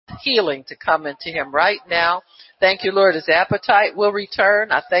healing to come into him right now. Thank you, Lord, his appetite will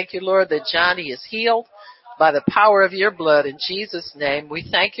return. I thank you, Lord, that Johnny is healed by the power of your blood. In Jesus' name, we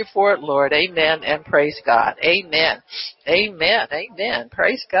thank you for it, Lord. Amen and praise God. Amen. Amen. Amen.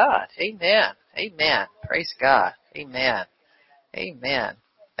 Praise God. Amen. Amen. Praise God. Amen. Amen.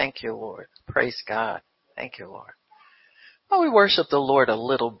 Thank you, Lord. Praise God. Thank you, Lord. Well, we worship the Lord a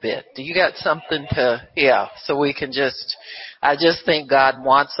little bit. Do you got something so we can I just think God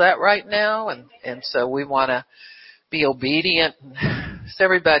wants that right now, and so we want to be obedient. So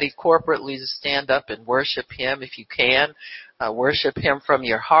everybody corporately to stand up and worship him if you can. Worship him from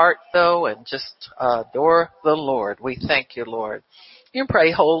your heart, though, and just adore the Lord. We thank you, Lord. You can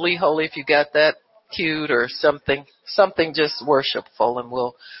pray holy, holy if you got that cute or something just worshipful, and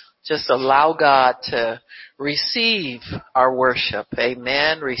we'll just allow God to receive our worship.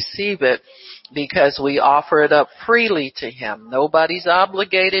 Amen. Receive it because we offer it up freely to him. Nobody's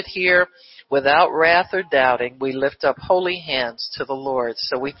obligated here. Without wrath or doubting, we lift up holy hands to the Lord.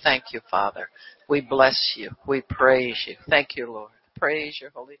 So we thank you, Father. We bless you. We praise you. Thank you, Lord. Praise your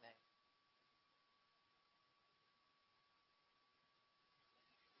holy name.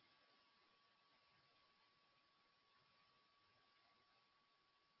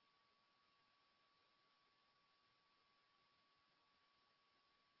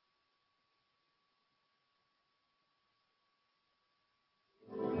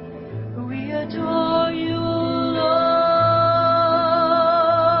 We adore you,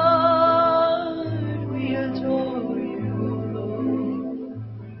 Lord. We adore you, Lord.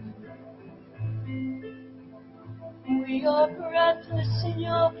 We are breathless in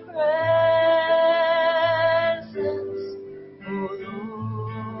your presence, oh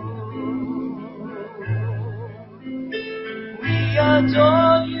Lord. We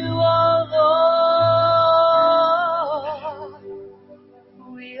adore you, oh Lord.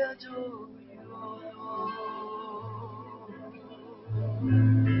 We adore you, oh Lord.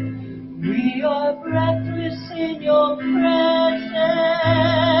 We are breathless in your presence,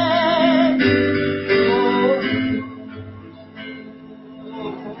 oh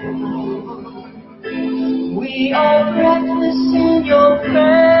Lord. We are breathless in your presence,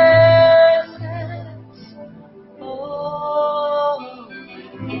 oh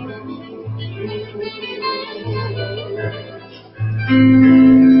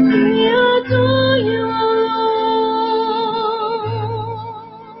we adore you, Lord.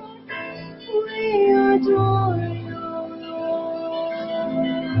 We adore you, Lord.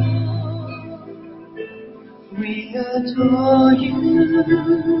 We adore you,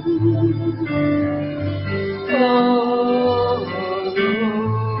 oh Lord.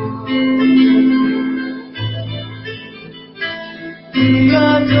 We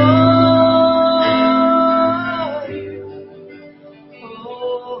adore you,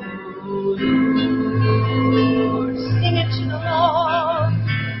 oh Lord. Sing it to the Lord.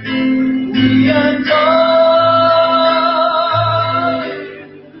 We adore you,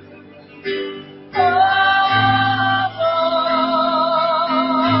 oh Lord.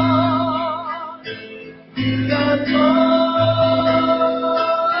 We adore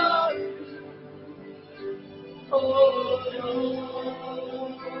you, oh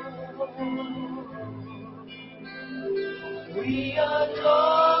Lord. We adore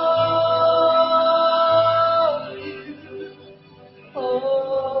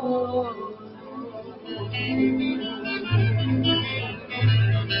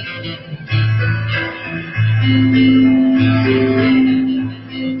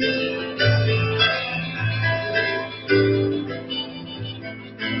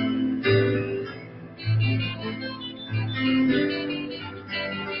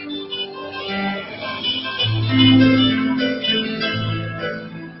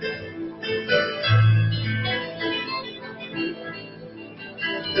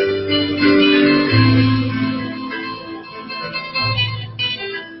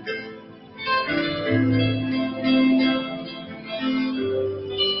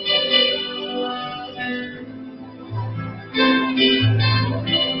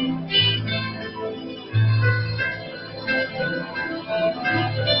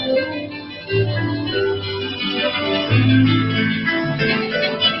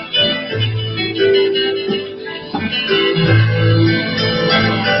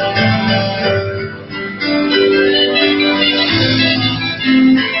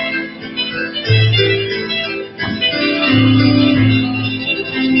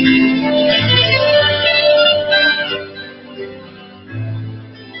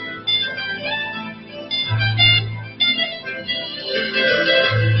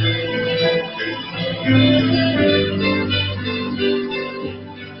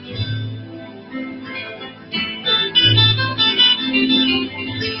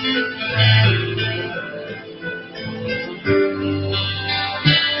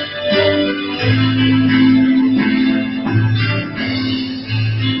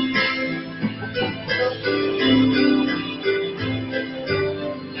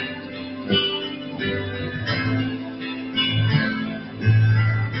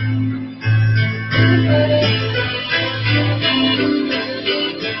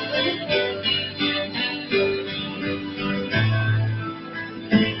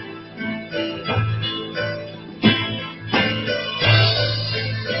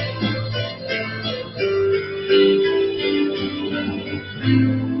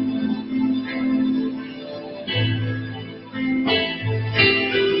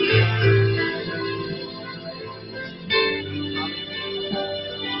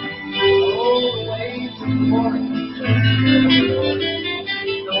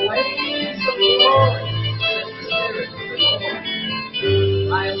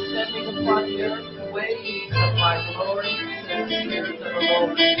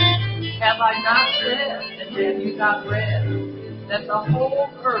Have I not read, and have you not read, that the whole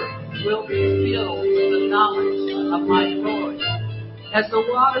earth will be filled with the knowledge of my glory? As the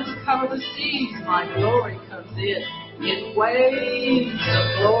waters cover the seas, my glory comes in waves of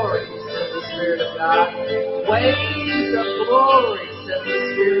glory, says the Spirit of God. Waves of glory, says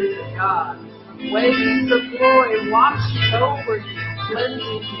the Spirit of God. Waves of glory washing over you,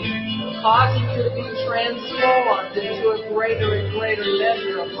 cleansing you, causing you to be transformed into a greater and greater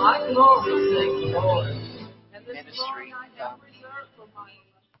measure of my glory, says the Lord. And this ministry, I have reserved for my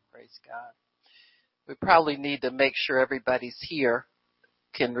praise God. We probably need to make sure everybody's here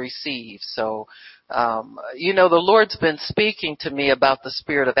can receive. So, the Lord's been speaking to me about the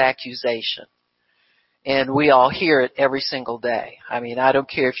spirit of accusation. And we all hear it every single day. I mean, I don't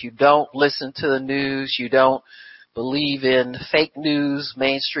care if you don't listen to the news, you don't believe in fake news,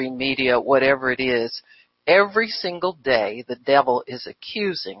 mainstream media, whatever it is. Every single day, the devil is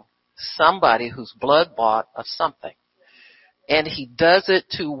accusing somebody who's blood-bought of something. And he does it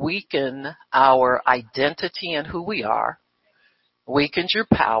to weaken our identity and who we are. Weakens your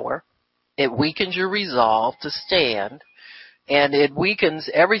power, it weakens your resolve to stand, and it weakens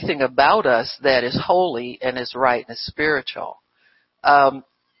everything about us that is holy and is right and is spiritual.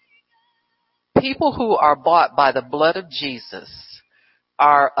 People who are bought by the blood of Jesus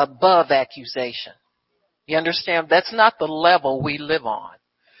are above accusation. You understand? That's not the level we live on.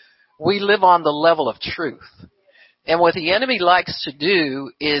 We live on the level of truth. And what the enemy likes to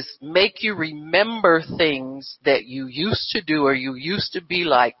do is make you remember things that you used to do or you used to be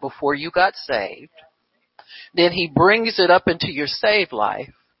like before you got saved. Then he brings it up into your saved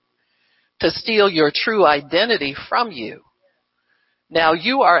life to steal your true identity from you. Now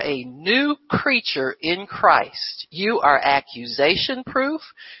you are a new creature in Christ. You are accusation proof.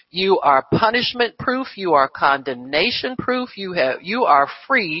 You are punishment proof. You are condemnation proof. You are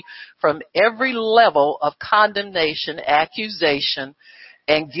free from every level of condemnation, accusation,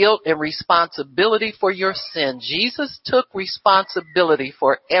 and guilt and responsibility for your sin. Jesus took responsibility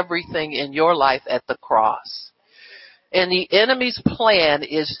for everything in your life at the cross. And the enemy's plan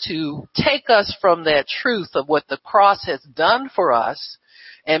is to take us from that truth of what the cross has done for us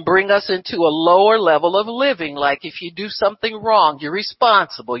and bring us into a lower level of living. Like if you do something wrong, you're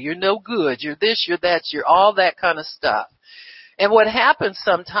responsible, you're no good, you're this, you're that, you're all that kind of stuff. And what happens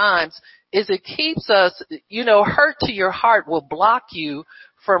sometimes is it keeps us, hurt to your heart will block you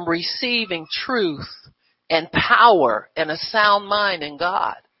from receiving truth and power and a sound mind in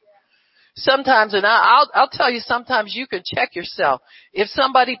God. Sometimes, and I'll tell you, sometimes you can check yourself. If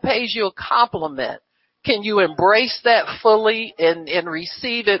somebody pays you a compliment, can you embrace that fully and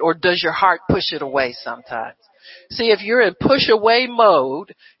receive it, or does your heart push it away sometimes? See, if you're in push away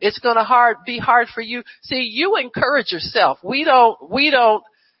mode, it's going to be hard for you. See, you encourage yourself. We don't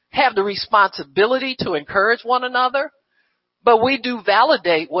have the responsibility to encourage one another, but we do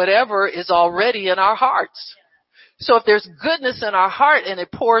validate whatever is already in our hearts. So if there's goodness in our heart and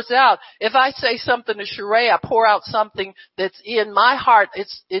it pours out, if I say something to Sheree, I pour out something that's in my heart.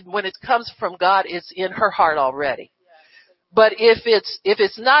 When it comes from God, it's in her heart already. But if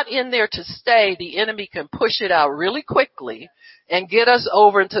it's not in there to stay, the enemy can push it out really quickly and get us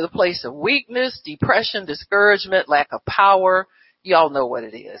over into the place of weakness, depression, discouragement, lack of power. Y'all know what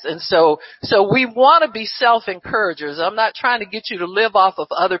it is. And so we want to be self-encouragers. I'm not trying to get you to live off of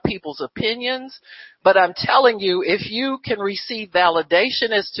other people's opinions, but I'm telling you, if you can receive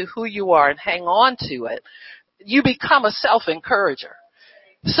validation as to who you are and hang on to it, you become a self-encourager.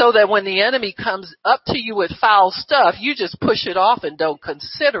 So that when the enemy comes up to you with foul stuff, you just push it off and don't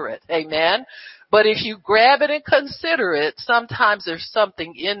consider it. Amen. But if you grab it and consider it, sometimes there's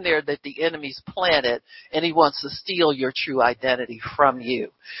something in there that the enemy's planted, and he wants to steal your true identity from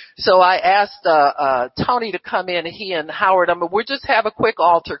you. So I asked Tony to come in, he and Howard. We'll just have a quick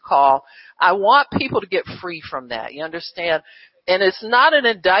altar call. I want people to get free from that. You understand? And it's not an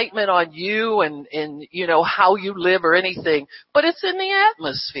indictment on you and how you live or anything, but it's in the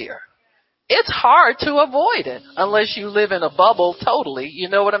atmosphere. It's hard to avoid it unless you live in a bubble totally. You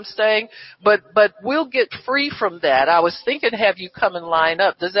know what I'm saying? But we'll get free from that. I was thinking have you come and line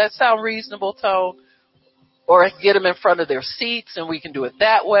up. Does that sound reasonable, Tone? Or get them in front of their seats and we can do it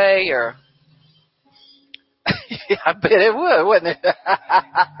that way, or yeah, I bet it would, wouldn't it?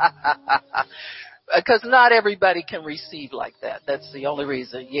 Because not everybody can receive like that. That's the only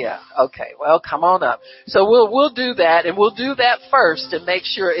reason. Yeah. Okay. Well, come on up. So we'll do that, and we'll do that first and make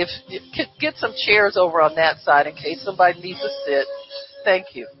sure get some chairs over on that side in case somebody needs to sit. Thank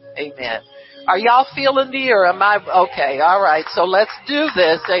you. Amen. Are y'all feeling me, or am I okay? All right. So let's do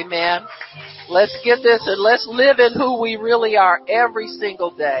this. Amen. Let's get this, and let's live in who we really are every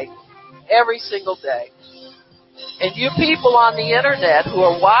single day. every single day. And you people on the internet who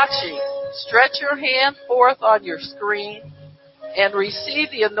are watching, stretch your hand forth on your screen and receive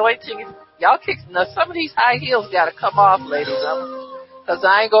the anointing. Y'all kick. Now, some of these high heels got to come off, ladies, because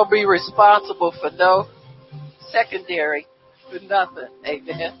I ain't going to be responsible for no secondary, for nothing.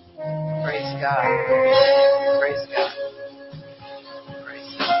 Amen. Praise God. Praise God.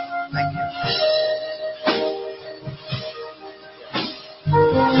 Praise God. Thank you.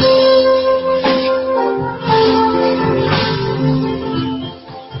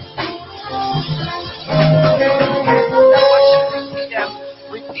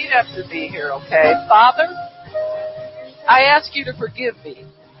 Repeat after me here, okay? Father, I ask you to forgive me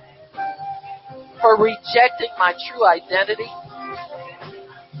for rejecting my true identity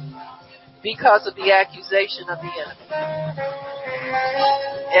because of the accusation of the enemy.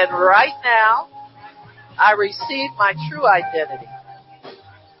 And right now, I receive my true identity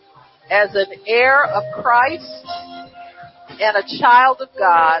as an heir of Christ and a child of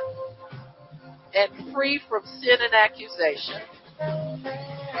God and free from sin and accusation.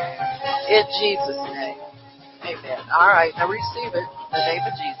 In Jesus' name. Amen. All right, now receive it in the name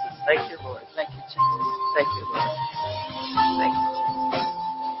of Jesus. Thank you, Lord. Thank you, Jesus. Thank you, Lord. Thank you, Jesus.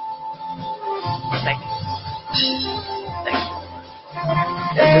 Thank you. Thank you.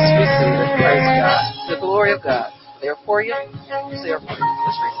 And just receive it. Praise God. The glory of God. There for you. It's there for you.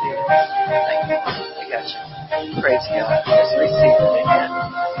 Just receive it. Thank you. I got you. Praise God. Just receive it. Amen.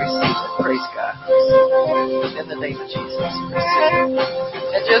 Receive it. Praise God. Receive it. In the name of Jesus. Receive it.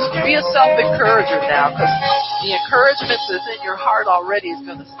 And just be a self-encourager now, because the encouragement that's in your heart already is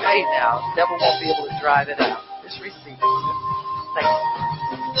going to stay now. The devil won't be able to drive it out. Just receive it. Thank you.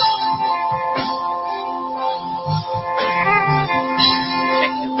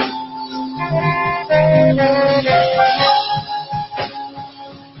 Thank you.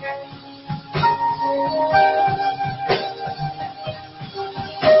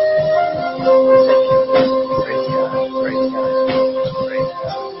 Praise God. Praise God. Praise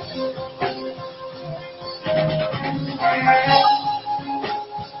God.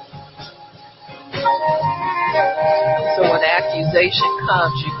 So when accusation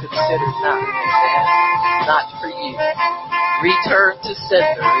comes, you consider not for you. Return to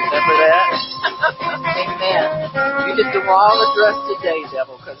sender. Remember that? Amen. You get the wrong address today,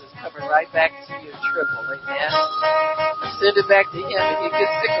 devil, because it's coming right back to you in triple. Amen. Send it back to him, and he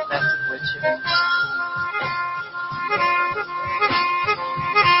gets sick of messing with you.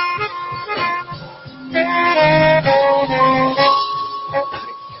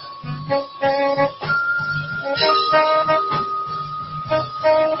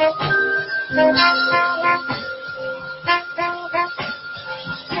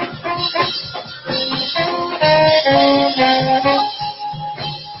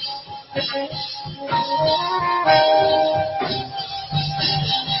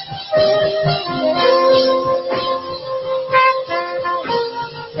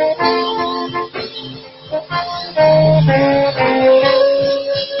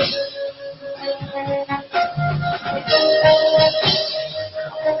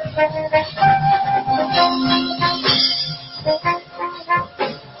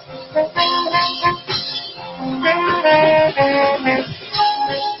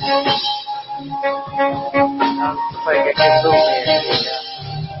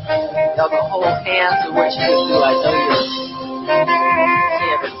 Y'all can hold hands or what you can do. I know you're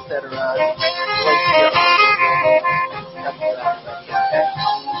seeing, etc.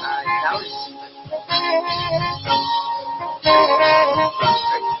 Alright, now receive it.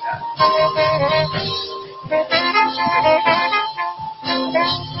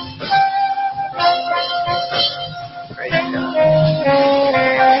 Praise God. Praise God.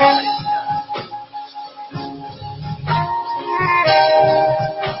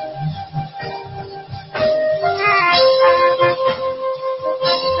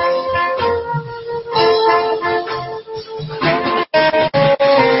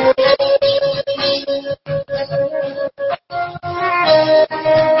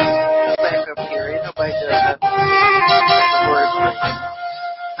 Back up here. Ain't nobody does that.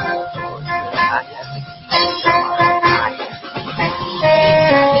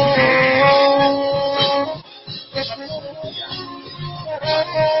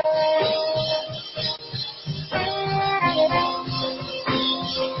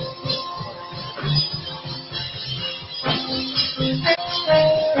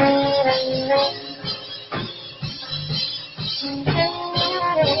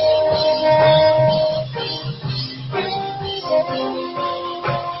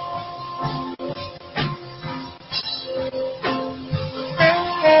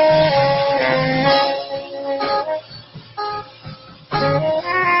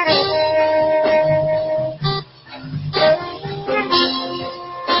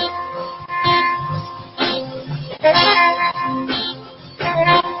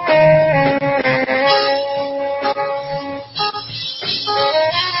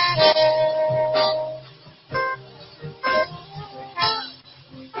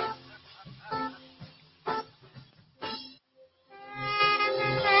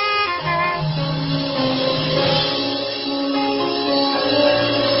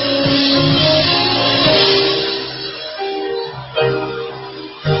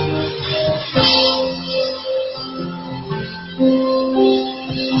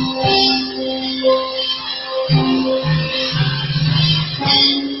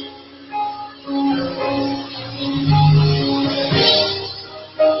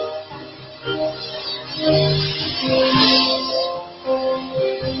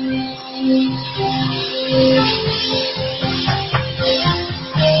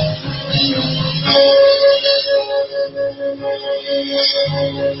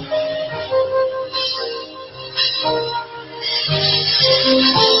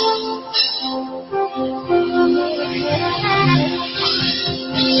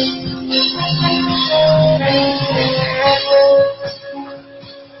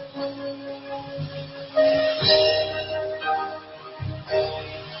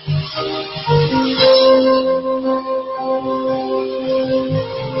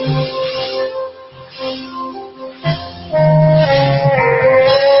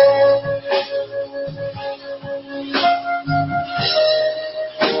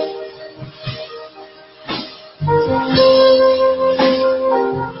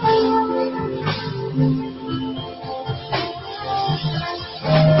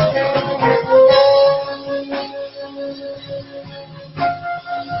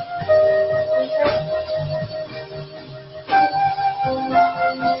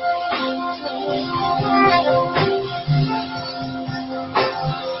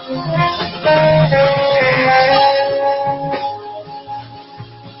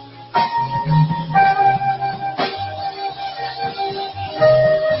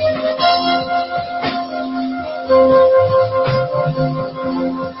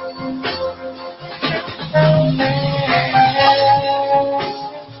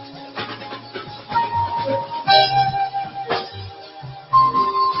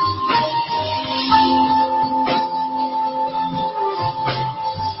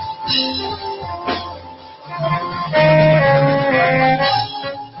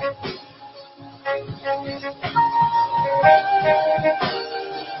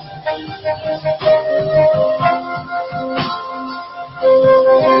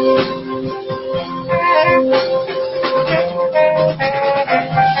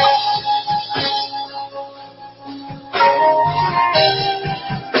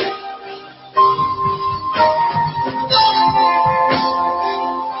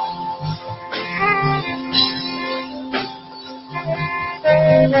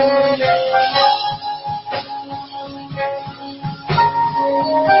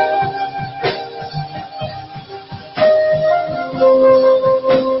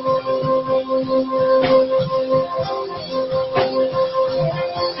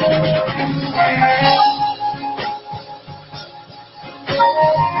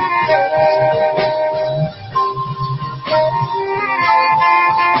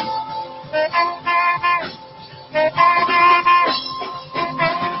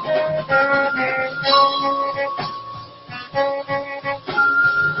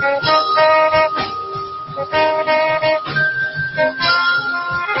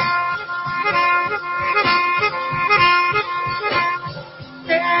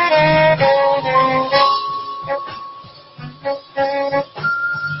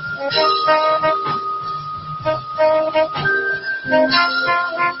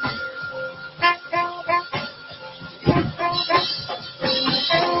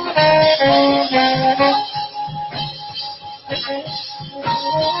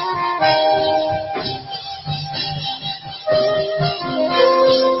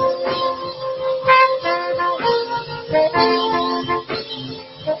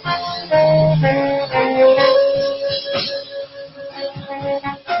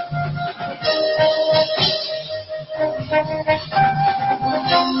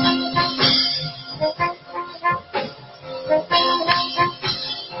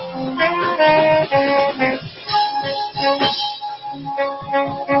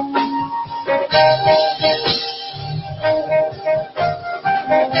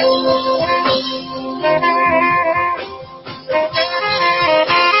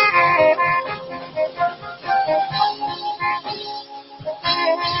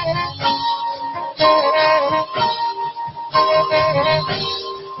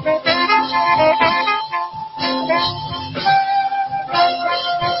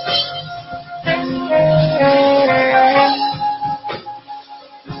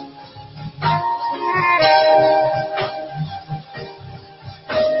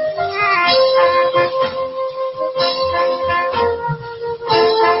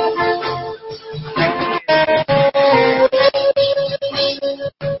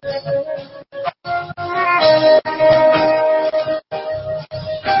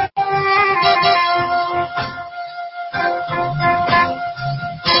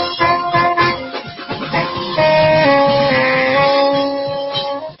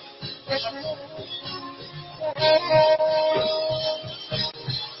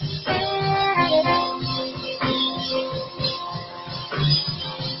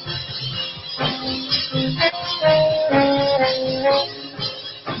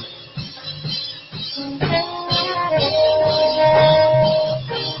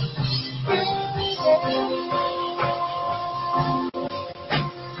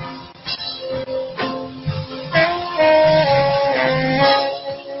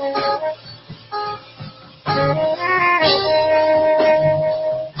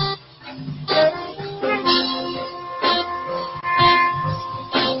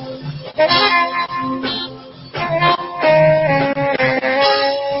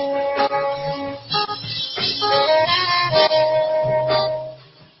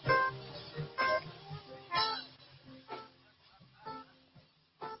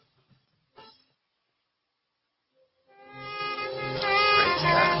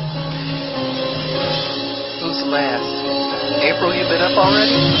 Who's last? April, you been up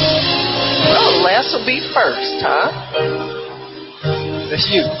already? Well, last will be first, huh? That's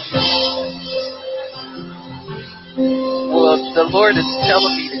you. Well, the Lord is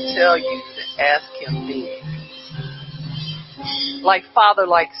telling me to tell you to ask Him big. Like father,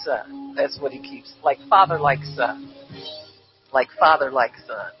 like son. That's what He keeps. Like father, like son. Like father, like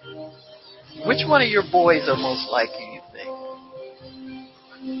son. Which one of your boys are most like you think?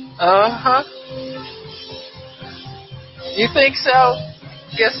 Uh-huh. You think so?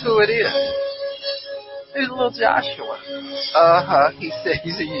 Guess who it is? It's little Joshua. Uh-huh. He says,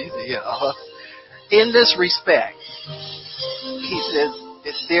 in this respect, he says,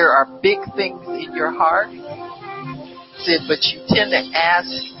 if there are big things in your heart, said, but you tend to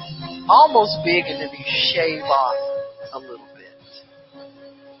ask almost big and then you shave off a little bit.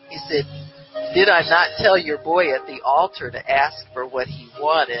 He said, did I not tell your boy at the altar to ask for what he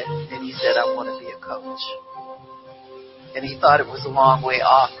wanted? And he said, I want to be a coach. And he thought it was a long way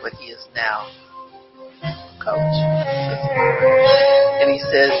off, but he is now coach. And he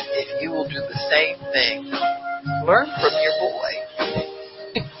says, if you will do the same thing, learn from your boy.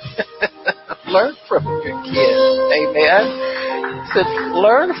 Learn from your kid. Amen. He said,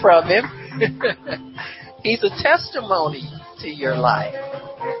 learn from him. He's a testimony to your life.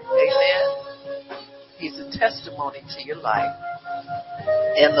 Amen. He's a testimony to your life.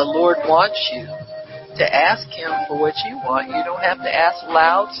 And the Lord wants you to ask Him for what you want. You don't have to ask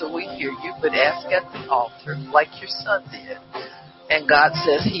loud so we hear you, but ask at the altar like your son did. And God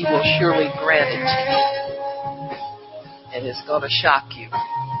says He will surely grant it to you. And it's going to shock you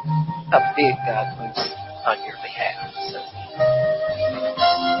how big God moves on your behalf. So,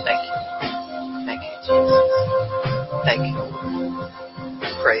 thank you. Thank you, Jesus. Thank you.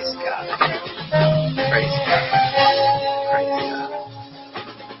 Praise God. Praise God. Praise God.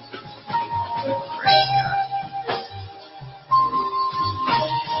 Praise God.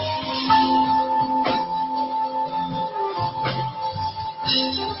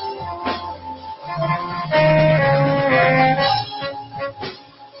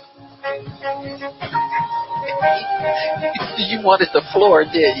 You wanted the floor,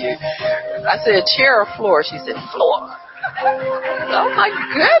 did you? I said chair or floor. She said floor. Oh my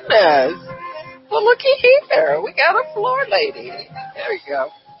goodness. Well, looky here. We got a floor lady. There you go.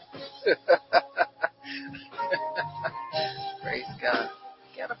 Praise God.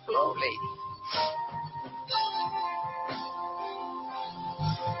 We got a floor lady.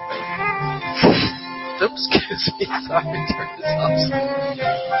 Oops, excuse me. Sorry, turn this off.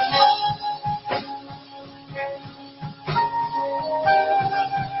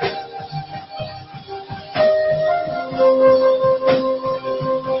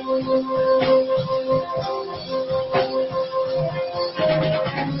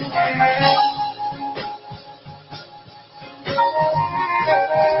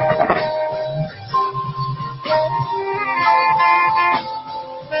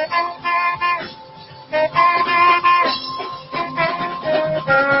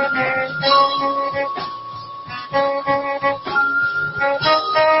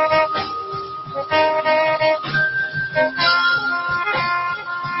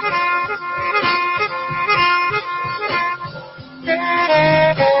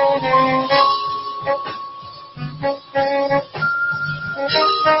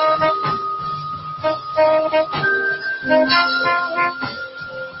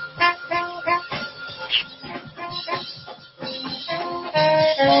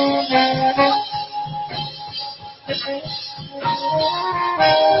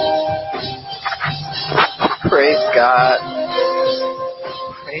 Praise God.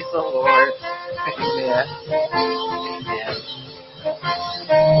 Praise the Lord. Amen. Amen.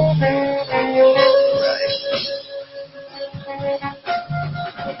 Right.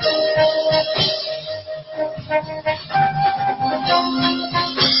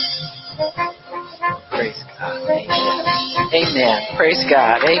 Praise God. Amen. Amen. Praise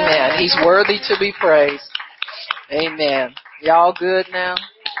God. Amen. He's worthy to be praised. Amen. Y'all good now?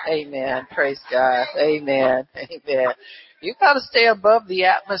 Amen. Praise God. Amen. Amen. You got to stay above the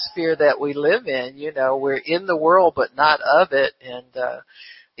atmosphere that we live in. You know, we're in the world, but not of it. And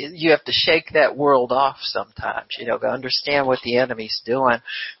you have to shake that world off sometimes, you know, to understand what the enemy's doing.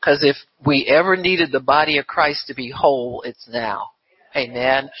 Because if we ever needed the body of Christ to be whole, it's now.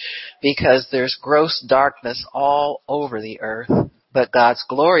 Amen. Because there's gross darkness all over the earth. But God's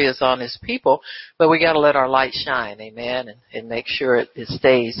glory is on His people. But we got to let our light shine. Amen. And make sure it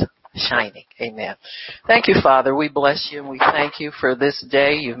stays shining. Amen. Thank you, Father. We bless you and we thank you for this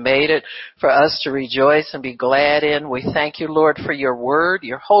day. You've made it for us to rejoice and be glad in. We thank you, Lord, for your word,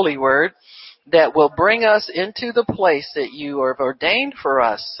 your holy word. that will bring us into the place that you have ordained for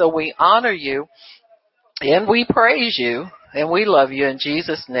us. So we honor you and we praise you and we love you in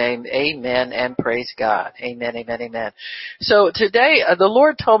Jesus' name. Amen and praise God. Amen, amen, amen. So today the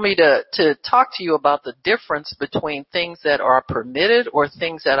Lord told me to talk to you about the difference between things that are permitted or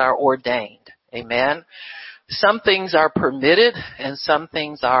things that are ordained. Amen. Some things are permitted and some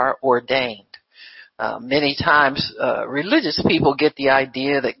things are ordained. Many times religious people get the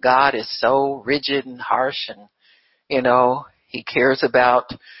idea that God is so rigid and harsh and, he cares about,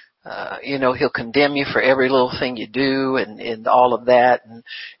 he'll condemn you for every little thing you do and all of that.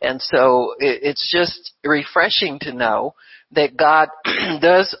 And so it's just refreshing to know that God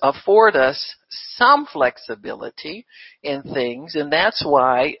does afford us some flexibility in things, and that's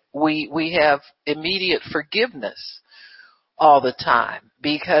why we have immediate forgiveness all the time.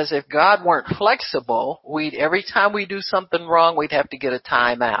 Because if God weren't flexible, every time we do something wrong, we'd have to get a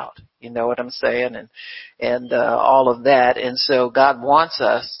time out. You know what I'm saying? And all of that. And so God wants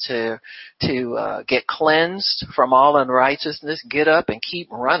us to get cleansed from all unrighteousness, get up and keep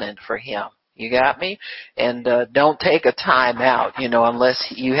running for Him. You got me? And don't take a time out,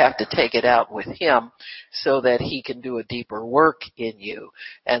 unless you have to take it out with Him so that He can do a deeper work in you.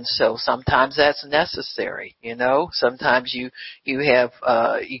 And so sometimes that's necessary, Sometimes you have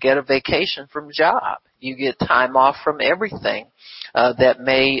you get a vacation from job. You get time off from everything that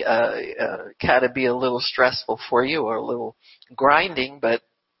may kind of be a little stressful for you or a little grinding, but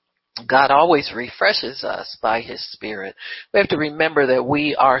God always refreshes us by His Spirit. We have to remember that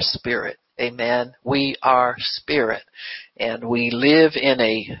we are spirit. Amen. We are spirit, and we live in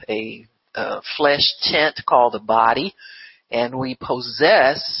a flesh tent called a body, and we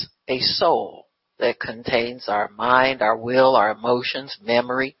possess a soul that contains our mind, our will, our emotions,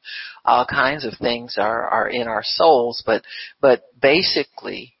 memory, all kinds of things are in our souls, but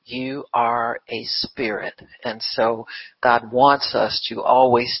basically you are a spirit. And so God wants us to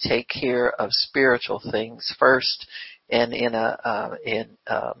always take care of spiritual things first and in a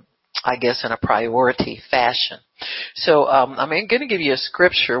priority fashion. So I'm going to give you a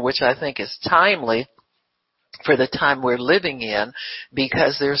scripture which I think is timely for the time we're living in,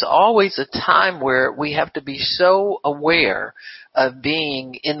 because there's always a time where we have to be so aware of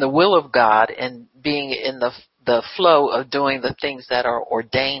being in the will of God and being in the flow of doing the things that are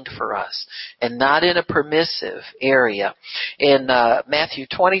ordained for us and not in a permissive area. In Matthew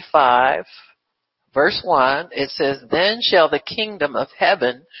 25, verse 1, it says, "Then shall the kingdom of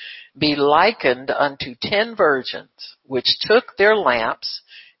heaven be likened unto 10 virgins, which took their lamps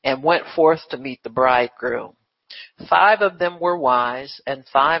and went forth to meet the bridegroom. 5 of them were wise, and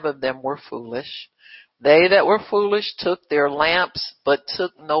 5 of them were foolish. They that were foolish took their lamps, but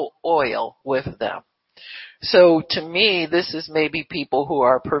took no oil with them." So to me, this is maybe people who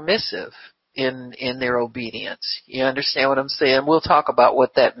are permissive in their obedience. You understand what I'm saying? We'll talk about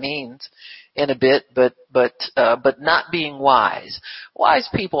what that means in a bit, but not being wise. Wise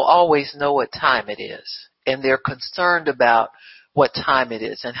people always know what time it is, and they're concerned about what time it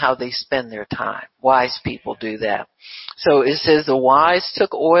is and how they spend their time. Wise people do that. So it says, "The wise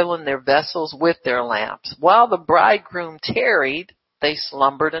took oil in their vessels with their lamps. While the bridegroom tarried, they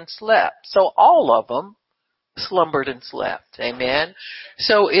slumbered and slept." So all of them slumbered and slept. Amen.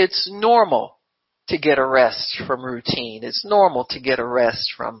 So it's normal to get a rest from routine. It's normal to get a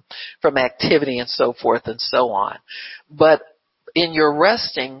rest from activity and so forth and so on. But in your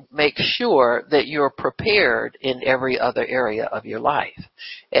resting, make sure that you're prepared in every other area of your life.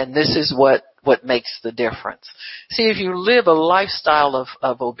 And this is what makes the difference. See, if you live a lifestyle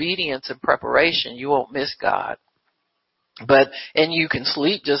of obedience and preparation, you won't miss God. And you can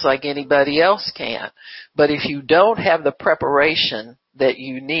sleep just like anybody else can. But if you don't have the preparation that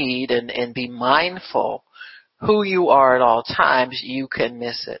you need and be mindful who you are at all times, you can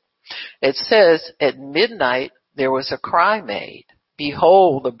miss it. It says, "At midnight there was a cry made,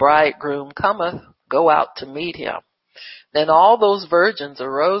 Behold, the bridegroom cometh, go out to meet him. Then all those virgins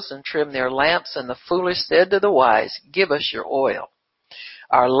arose and trimmed their lamps, and the foolish said to the wise, Give us your oil.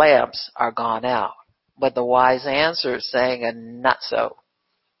 Our lamps are gone out. But the wise answered, saying, Not so."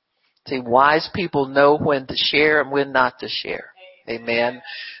 See, wise people know when to share and when not to share. Amen.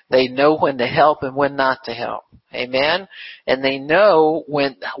 They know when to help and when not to help. Amen. And they know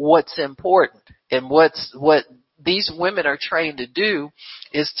what's important. And what these women are trained to do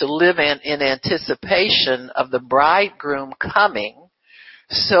is to live in anticipation of the bridegroom coming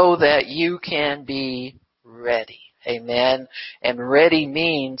so that you can be ready. Amen. And ready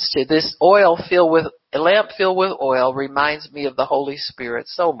means to this oil filled with a lamp filled with oil reminds me of the Holy Spirit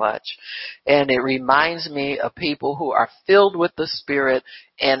so much. And it reminds me of people who are filled with the Spirit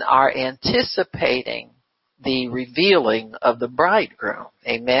and are anticipating the revealing of the bridegroom.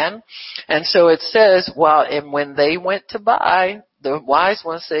 Amen. And so it says, and when they went to buy, the wise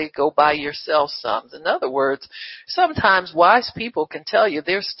ones say, go buy yourself some. In other words, sometimes wise people can tell you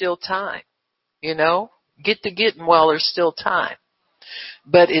there's still time. Get to getting while there's still time.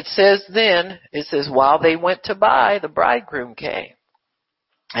 But it says while they went to buy, the bridegroom came.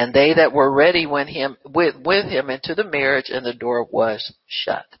 And they that were ready went with him into the marriage, and the door was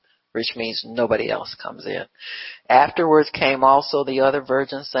shut, which means nobody else comes in. Afterwards came also the other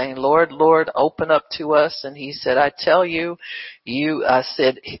virgins, saying, Lord, Lord, open up to us. And he said, I tell you,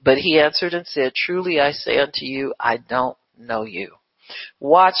 but he answered and said, truly I say unto you, I don't know you.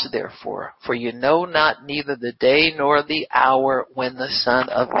 Watch therefore, for you know not neither the day nor the hour when the Son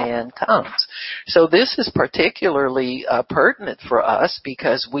of Man comes. So this is particularly pertinent for us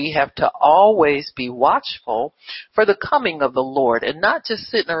because we have to always be watchful for the coming of the Lord and not just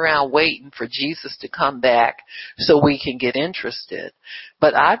sitting around waiting for Jesus to come back so we can get interested.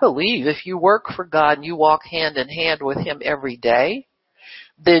 But I believe if you work for God and you walk hand in hand with Him every day,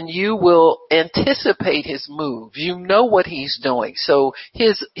 then you will anticipate His moves. You know what He's doing. So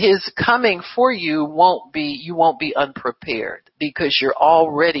His coming for you you won't be unprepared because you're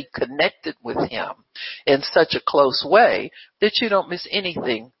already connected with Him in such a close way that you don't miss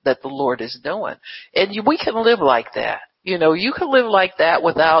anything that the Lord is doing. And we can live like that. You can live like that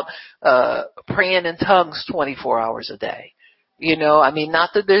without praying in tongues 24 hours a day. Not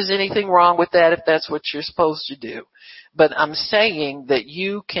that there's anything wrong with that if that's what you're supposed to do. But I'm saying that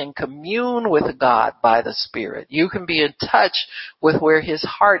you can commune with God by the Spirit. You can be in touch with where His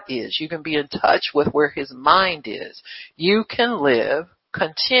heart is. You can be in touch with where His mind is. You can live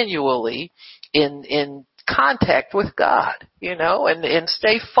continually in contact with God, and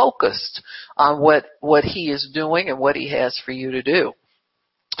stay focused on what He is doing and what He has for you to do.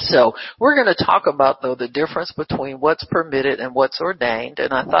 So we're going to talk about, though, the difference between what's permitted and what's ordained.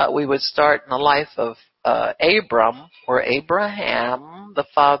 And I thought we would start in the life of Abraham, the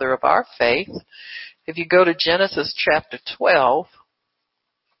father of our faith. If you go to Genesis chapter 12,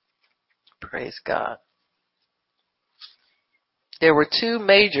 praise God. There were two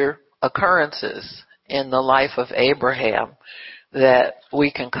major occurrences in the life of Abraham that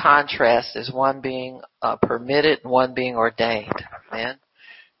we can contrast as one being permitted and one being ordained. Amen.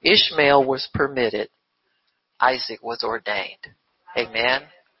 Ishmael was permitted. Isaac was ordained. Amen.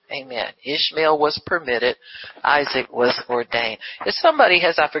 Amen. Ishmael was permitted. Isaac was ordained. If somebody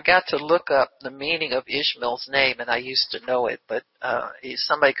I forgot to look up the meaning of Ishmael's name, and I used to know it, but if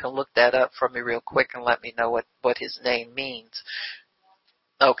somebody can look that up for me real quick and let me know what his name means.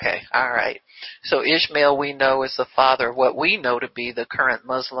 Okay, all right. So Ishmael, we know, is the father of what we know to be the current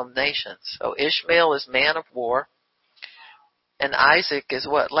Muslim nations. So Ishmael is man of war, and Isaac is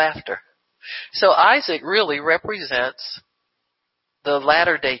what? Laughter. So Isaac really represents the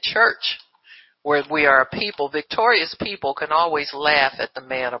latter-day church, where we are a people, victorious people can always laugh at the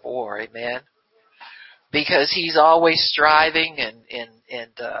man of war, amen? Because he's always striving and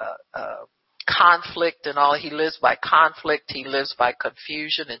conflict and all. He lives by conflict. He lives by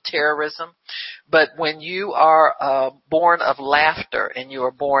confusion and terrorism. But when you are born of laughter and you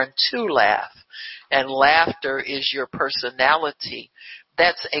are born to laugh, and laughter is your personality,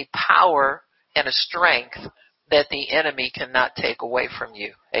 that's a power and a strength that the enemy cannot take away from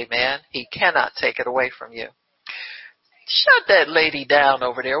you. Amen? He cannot take it away from you. Shut that lady down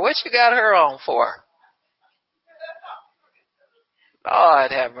over there. What you got her on for?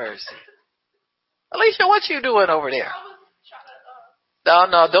 Lord have mercy. Alicia, what you doing over there?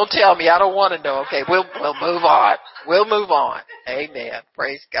 No, don't tell me. I don't want to know. Okay, we'll move on. We'll move on. Amen.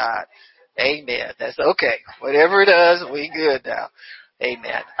 Praise God. Amen. That's okay. Whatever it does, we good now.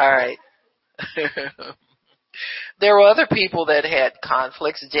 Amen. All right. There were other people that had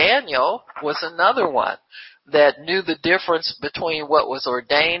conflicts. Daniel was another one that knew the difference between what was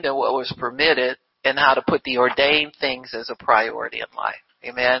ordained and what was permitted and how to put the ordained things as a priority in life.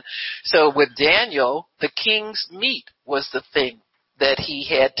 Amen. So with Daniel, the king's meat was the thing that he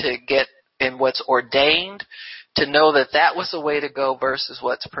had to get in what's ordained, to know that that was the way to go versus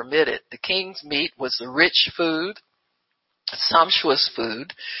what's permitted. The king's meat was the rich food, sumptuous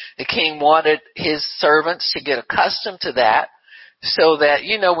food. The king wanted his servants to get accustomed to that, so that,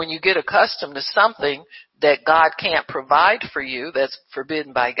 when you get accustomed to something that God can't provide for you, that's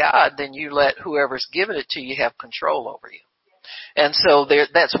forbidden by God, then you let whoever's given it to you have control over you. And so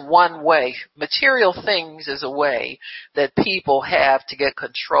that's one way. Material things is a way that people have to get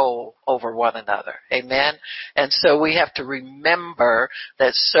control over one another. Amen. And so we have to remember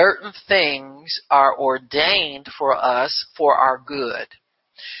that certain things are ordained for us for our good.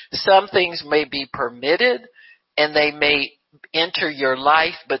 Some things may be permitted and they may enter your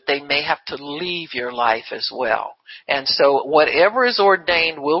life, but they may have to leave your life as well. And so whatever is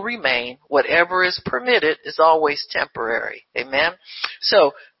ordained will remain. Whatever is permitted is always temporary. Amen.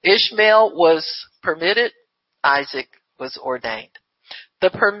 So Ishmael was permitted. Isaac was ordained. The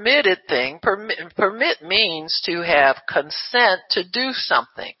permitted thing, permit means to have consent to do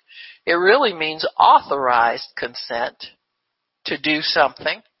something. It really means authorized consent to do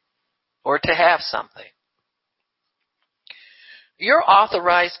something or to have something. Your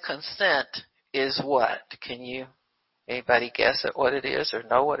authorized consent is what? Can anybody guess at what it is or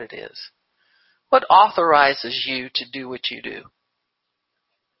know what it is? What authorizes you to do what you do?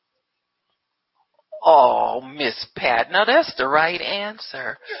 Oh, Miss Pat. Now that's the right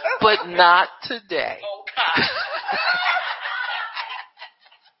answer, but not today.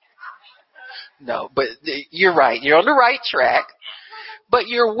 No, but you're right. You're on the right track, but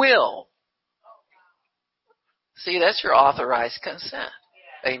your will. See, that's your authorized consent.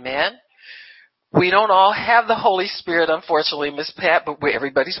 Amen. We don't all have the Holy Spirit, unfortunately, Miss Pat, but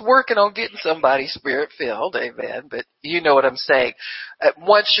everybody's working on getting somebody spirit filled. Amen. But you know what I'm saying.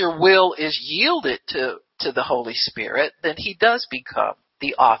 Once your will is yielded to the Holy Spirit, then he does become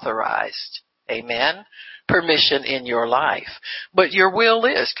the authorized. Amen. Permission in your life. But your will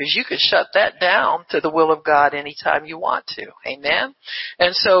is, because you can shut that down to the will of God anytime you want to. Amen.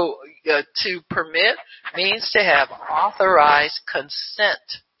 And so to permit means to have authorized consent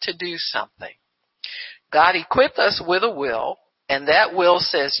to do something. God equipped us with a will, and that will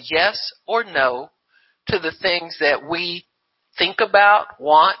says yes or no to the things that we think about,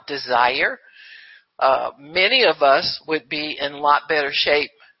 want, desire. Many of us would be in a lot better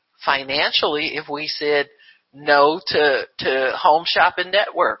shape financially if we said no to Home Shopping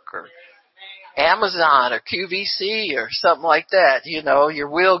Network or Amazon or QVC or something like that. You know, your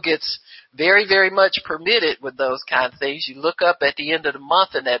will gets very, very much permitted with those kind of things. You look up at the end of the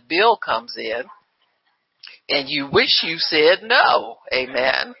month and that bill comes in and you wish you said no.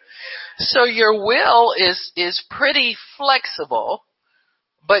 Amen. So your will is pretty flexible,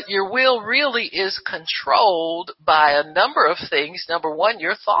 but your will really is controlled by a number of things. Number one,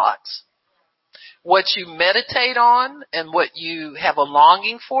 your thoughts. What you meditate on and what you have a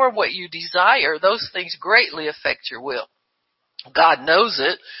longing for, what you desire, those things greatly affect your will. God knows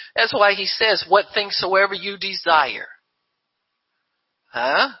it. That's why he says, what things soever you desire.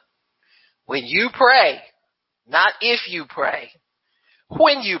 When you pray, not if you pray,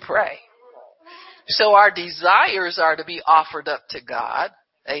 when you pray. So our desires are to be offered up to God.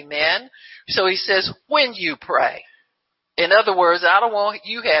 Amen. So he says, when you pray. In other words, I don't want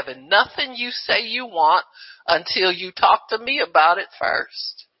you having nothing you say you want until you talk to me about it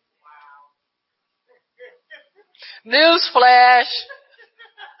first. Newsflash.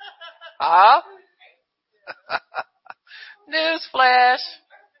 Newsflash.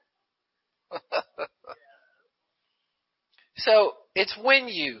 So it's when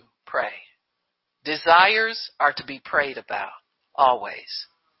you pray. Desires are to be prayed about always.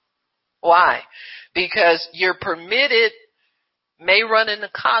 Why? Because your permitted may run into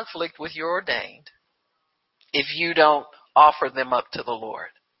conflict with your ordained if you don't offer them up to the Lord.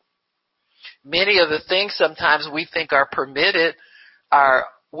 Many of the things sometimes we think are permitted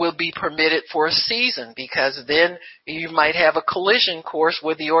will be permitted for a season, because then you might have a collision course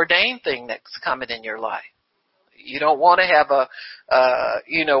with the ordained thing that's coming in your life. You don't want to have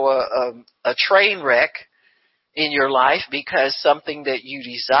a train wreck in your life because something that you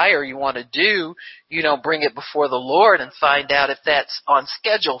desire, you want to do, you don't bring it before the Lord and find out if that's on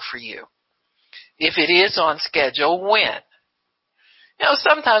schedule for you. If it is on schedule, when? You know,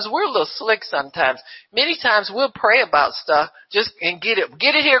 sometimes we're a little slick sometimes. Many times we'll pray about stuff and get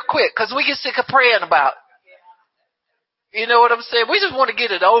it here quick, because we get sick of praying about it. You know what I'm saying? We just want to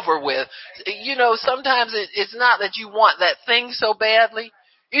get it over with. You know, sometimes it's not that you want that thing so badly.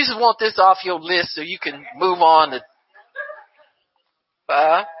 You just want this off your list so you can move on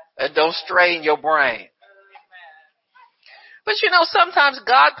and don't strain your brain. But you know, sometimes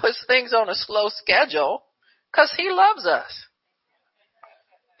God puts things on a slow schedule because he loves us.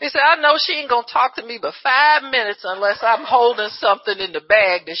 He said, I know she ain't going to talk to me but 5 minutes unless I'm holding something in the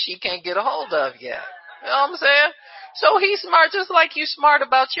bag that she can't get a hold of yet. You know what I'm saying? So he's smart, just like you smart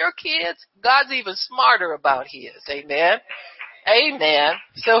about your kids. God's even smarter about his. Amen. Amen.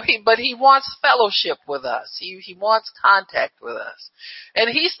 But he wants fellowship with us. He wants contact with us. And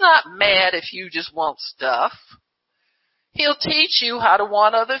he's not mad if you just want stuff. He'll teach you how to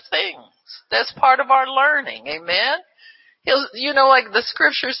want other things. That's part of our learning. Amen. Like the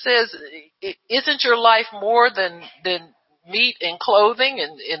scripture says, isn't your life more than meat and clothing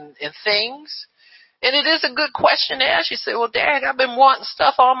and things? And it is a good question to ask. You say, well, Dad, I've been wanting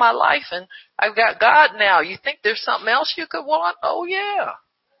stuff all my life and I've got God now. You think there's something else you could want? Oh, yeah.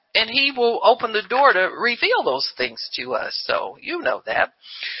 And he will open the door to reveal those things to us. So you know that.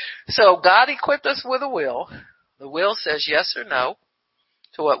 So God equipped us with a will. The will says yes or no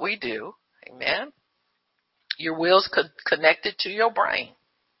to what we do. Amen. Your will's connected to your brain.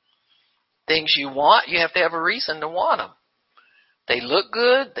 Things you want, you have to have a reason to want them. They look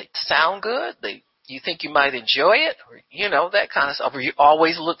good. They sound good. You think you might enjoy it, or, that kind of stuff. Or you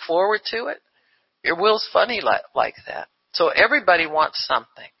always look forward to it. Your will's funny like that. So everybody wants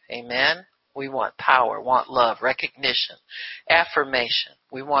something. Amen. We want power, want love, recognition, affirmation.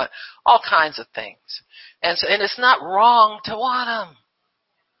 We want all kinds of things. And it's not wrong to want them.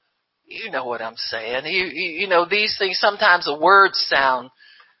 You know what I'm saying. These things, sometimes the words sound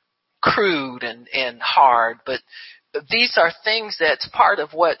crude and hard, but these are things that's part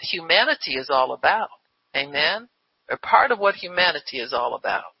of what humanity is all about. Amen? They're part of what humanity is all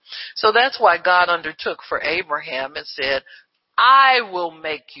about. So that's why God undertook for Abraham and said, I will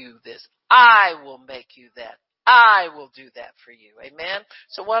make you this. I will make you that. I will do that for you. Amen?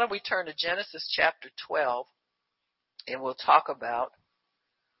 So why don't we turn to Genesis chapter 12 and we'll talk about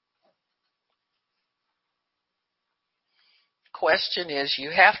question is, you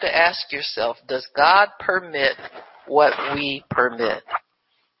have to ask yourself, does God permit what we permit?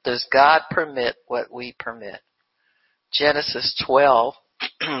 Does God permit what we permit? Genesis 12,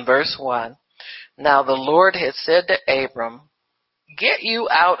 verse 1. Now the Lord had said to Abram, get you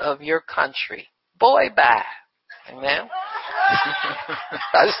out of your country. Boy, bye. Amen.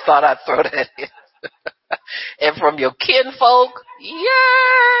 I just thought I'd throw that in. And from your kinfolk,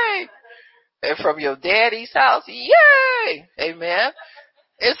 yay! And from your daddy's house, yay! Amen.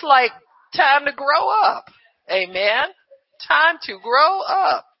 It's like time to grow up. Amen. Time to grow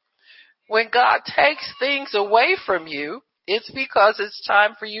up. When God takes things away from you, it's because it's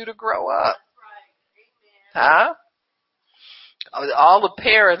time for you to grow up. Huh? All the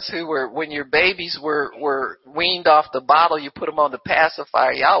parents who were, when your babies were weaned off the bottle, you put them on the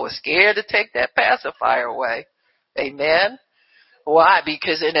pacifier. Y'all was scared to take that pacifier away. Amen. Why?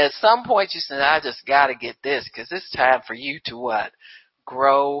 Because at some point you said, I just got to get this because it's time for you to what?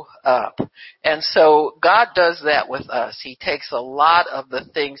 Grow up. And so God does that with us. He takes a lot of the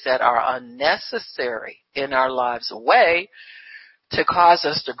things that are unnecessary in our lives away to cause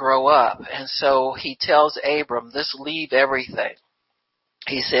us to grow up. And so he tells Abram, this leave everything.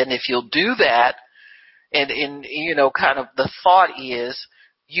 He said, and if you'll do that, and kind of the thought is,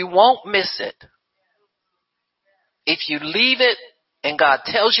 you won't miss it. If you leave it and God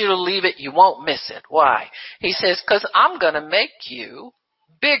tells you to leave it, you won't miss it. Why? He says, because I'm going to make you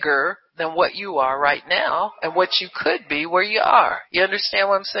bigger than what you are right now and what you could be where you are. You understand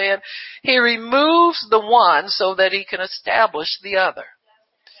what I'm saying? He removes the one so that he can establish the other.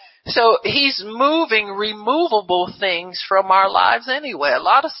 So he's moving removable things from our lives anyway. A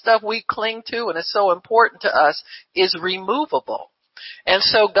lot of stuff we cling to and is so important to us is removable. And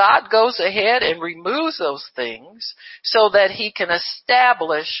so God goes ahead and removes those things so that he can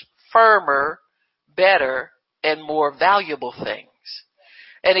establish firmer, better, and more valuable things.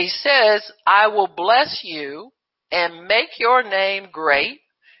 And he says, I will bless you and make your name great,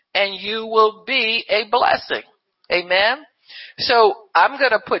 and you will be a blessing. Amen? So I'm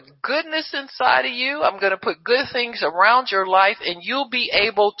going to put goodness inside of you. I'm going to put good things around your life, and you'll be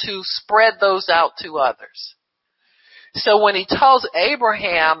able to spread those out to others. So when he tells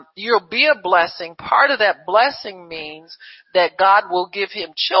Abraham, you'll be a blessing, part of that blessing means that God will give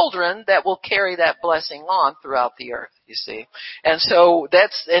him children that will carry that blessing on throughout the earth, you see. And so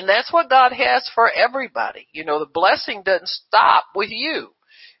that's what God has for everybody. The blessing doesn't stop with you.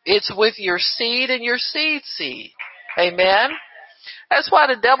 It's with your seed and your seed's seed. Amen. That's why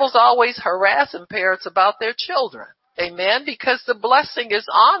the devil's always harassing parents about their children. Amen. Because the blessing is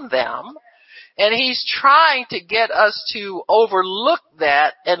on them. And he's trying to get us to overlook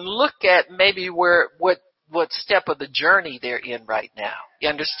that and look at maybe what step of the journey they're in right now. You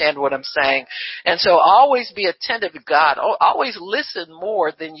understand what I'm saying? And so always be attentive to God. Always listen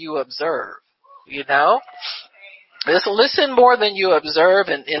more than you observe. Just listen more than you observe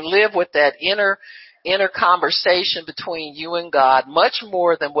and live with that inner conversation between you and God much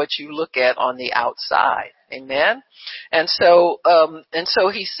more than what you look at on the outside. Amen. And so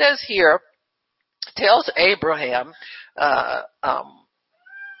he says here, tells Abraham, that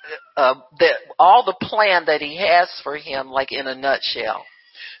all the plan that he has for him, like in a nutshell.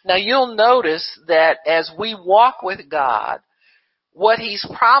 Now you'll notice that as we walk with God, what he's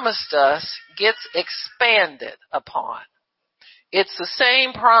promised us gets expanded upon. It's the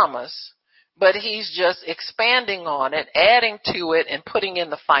same promise, but he's just expanding on it, adding to it, and putting in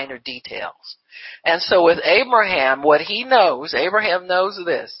the finer details. And so with Abraham, what he knows, Abraham knows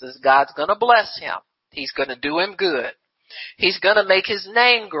this, is God's going to bless him. He's going to do him good. He's going to make his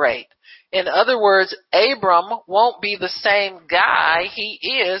name great. In other words, Abram won't be the same guy he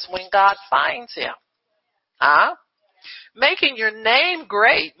is when God finds him. Huh? Making your name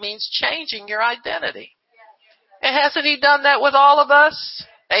great means changing your identity. And hasn't he done that with all of us?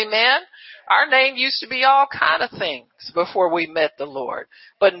 Amen. Our name used to be all kind of things before we met the Lord.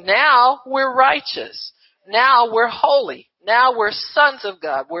 But now we're righteous. Now we're holy. Now we're sons of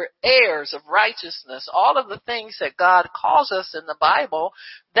God. We're heirs of righteousness. All of the things that God calls us in the Bible,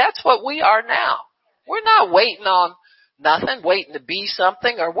 that's what we are now. We're not waiting on nothing, waiting to be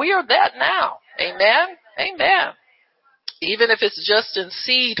something, or we are that now. Amen? Amen. Even if it's just in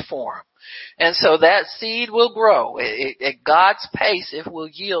seed form. And so that seed will grow. At God's pace, it will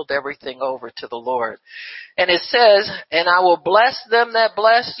yield everything over to the Lord. And it says, and I will bless them that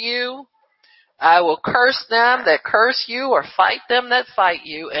bless you. I will curse them that curse you, or fight them that fight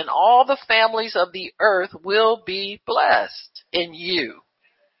you, and all the families of the earth will be blessed in you.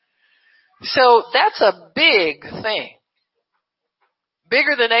 So that's a big thing.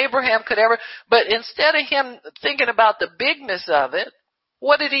 Bigger than Abraham could ever, but instead of him thinking about the bigness of it,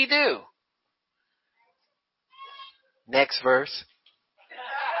 what did he do? Next verse.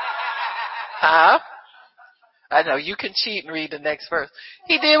 Huh? I know, you can cheat and read the next verse.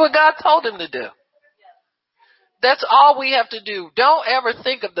 He did what God told him to do. That's all we have to do. Don't ever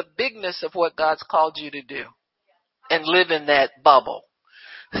think of the bigness of what God's called you to do and live in that bubble.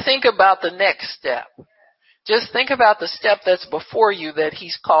 Think about the next step. Just think about the step that's before you that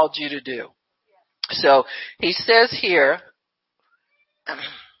he's called you to do. So he says here,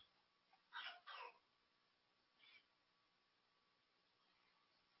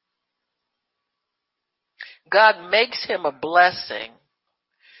 God makes him a blessing.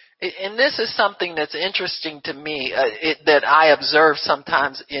 And this is something that's interesting to me, that I observe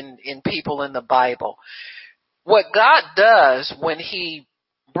sometimes in people in the Bible. What God does when he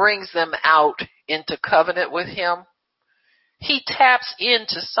brings them out into covenant with him, he taps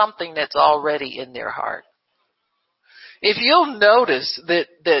into something that's already in their heart. If you'll notice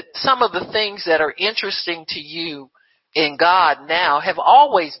that some of the things that are interesting to you in God now have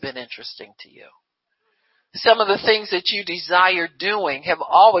always been interesting to you. Some of the things that you desire doing have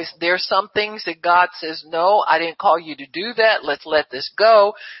always, there's some things that God says, no, I didn't call you to do that. Let's let this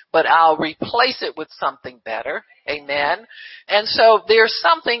go, but I'll replace it with something better. Amen. And so there's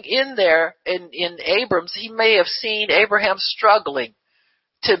something in there in Abram's. He may have seen Abraham struggling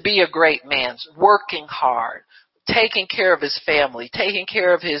to be a great man, working hard, taking care of his family, taking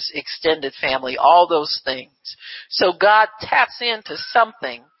care of his extended family, all those things. So God taps into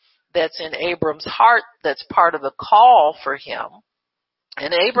something that's in Abram's heart, that's part of the call for him.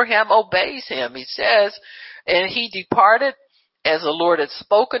 And Abraham obeys him. He says, and he departed as the Lord had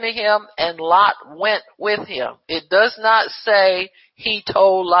spoken to him, and Lot went with him. It does not say he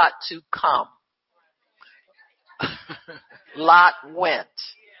told Lot to come. Lot went.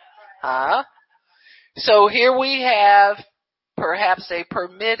 Huh? So here we have perhaps a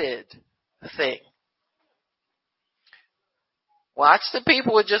permitted thing. Watch the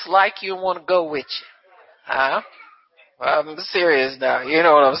people who just like you and want to go with you. Huh? Well, I'm serious now. You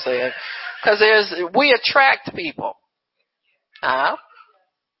know what I'm saying? Because we attract people. Huh?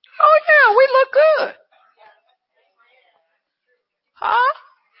 Oh yeah, we look good. Huh?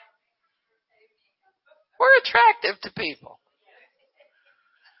 We're attractive to people.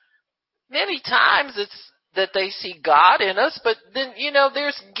 Many times it's that they see God in us, but then,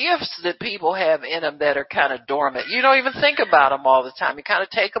 there's gifts that people have in them that are kind of dormant. You don't even think about them all the time. You kind of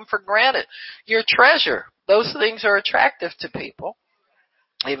take them for granted. Your treasure. Those things are attractive to people.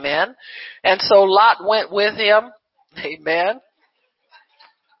 Amen. And so Lot went with him. Amen.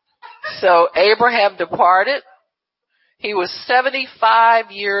 So Abraham departed. He was 75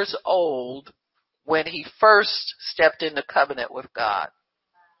 years old when he first stepped into covenant with God.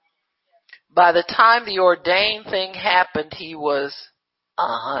 By the time the ordained thing happened, he was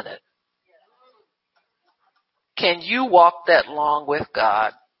 100. Can you walk that long with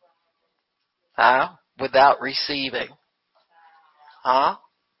God? Huh? Without receiving? Huh?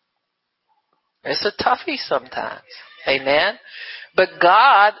 It's a toughie sometimes. Amen. But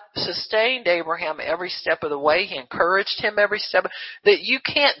God sustained Abraham every step of the way. He encouraged him every step. That you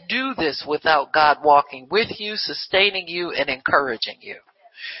can't do this without God walking with you, sustaining you, and encouraging you.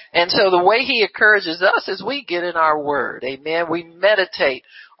 And so the way he encourages us is we get in our word. Amen. We meditate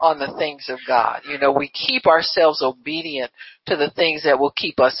on the things of God. We keep ourselves obedient to the things that will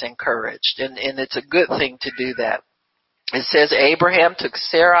keep us encouraged. And it's a good thing to do that. It says Abraham took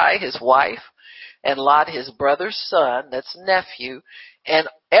Sarai, his wife, and Lot, his brother's son, that's nephew, and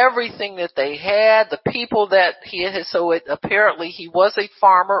everything that they had, the people that he had. So apparently he was a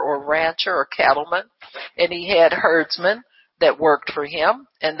farmer or rancher or cattleman, and he had herdsmen that worked for him,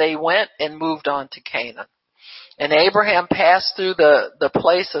 and they went and moved on to Canaan. And Abraham passed through the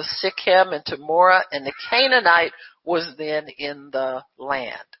place of Shechem into Morah, and the Canaanite was then in the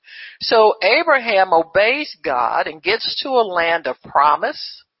land. So Abraham obeys God and gets to a land of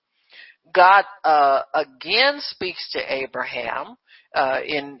promise. God again speaks to Abraham.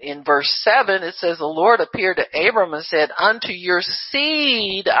 In verse 7, it says, the Lord appeared to Abram and said, unto your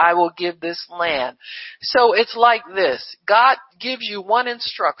seed I will give this land. So it's like this. God gives you one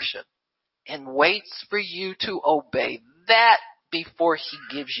instruction and waits for you to obey that before he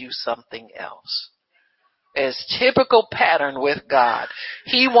gives you something else. As typical pattern with God.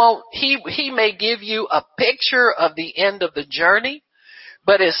 He may give you a picture of the end of the journey,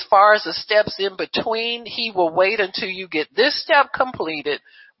 but as far as the steps in between, he will wait until you get this step completed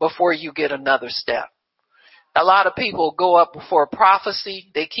before you get another step. A lot of people go up before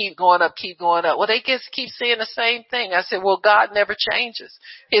prophecy. They keep going up. Well, they just keep saying the same thing. I said, well, God never changes.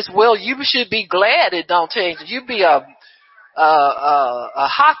 His will, you should be glad it don't change. You'd be a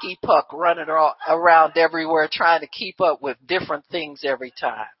hockey puck running around everywhere trying to keep up with different things every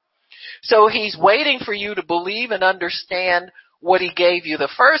time. So he's waiting for you to believe and understand what he gave you the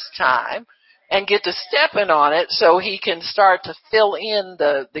first time and get to stepping on it so he can start to fill in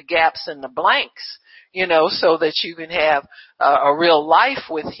the gaps and the blanks, so that you can have a real life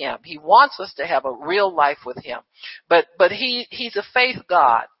with him. He wants us to have a real life with him. But he's a faith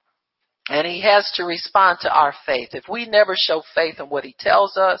God. And he has to respond to our faith. If we never show faith in what he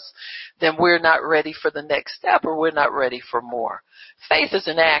tells us, then we're not ready for the next step, or we're not ready for more. Faith is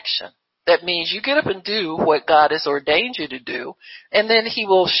an action. That means you get up and do what God has ordained you to do, and then he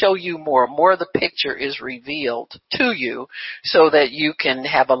will show you more. More of the picture is revealed to you so that you can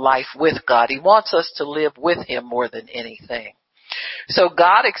have a life with God. He wants us to live with him more than anything. So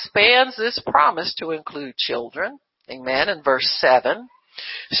God expands this promise to include children. Amen. In verse 7.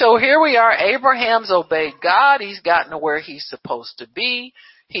 So here we are. Abraham's obeyed God. He's gotten to where he's supposed to be.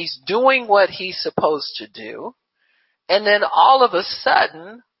 He's doing what he's supposed to do. And then all of a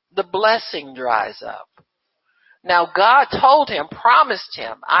sudden, the blessing dries up. Now God told him, promised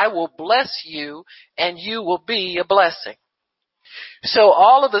him, I will bless you and you will be a blessing. So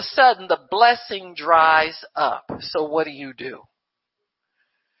all of a sudden, the blessing dries up. So what do?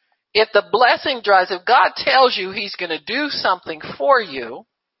 If the blessing dries, if God tells you he's going to do something for you,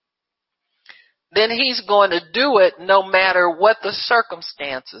 then he's going to do it no matter what the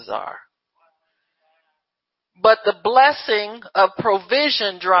circumstances are. But the blessing of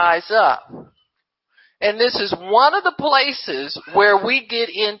provision dries up. And this is one of the places where we get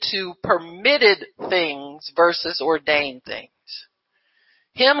into permitted things versus ordained things.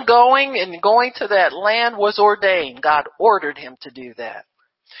 Him going to that land was ordained. God ordered him to do that.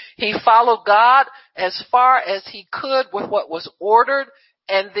 He followed God as far as he could with what was ordered,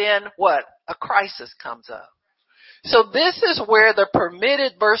 and then what? A crisis comes up. So this is where the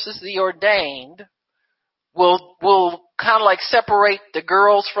permitted versus the ordained will kind of like separate the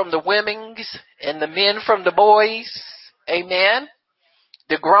girls from the women's and the men from the boys. Amen.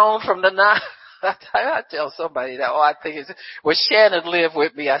 The grown from the not. I tell somebody that, I think it's, when Shannon lived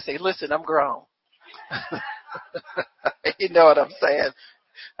with me, I say, listen, I'm grown. You know what I'm saying?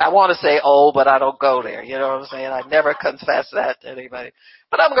 I want to say old, but I don't go there. You know what I'm saying? I never confess that to anybody.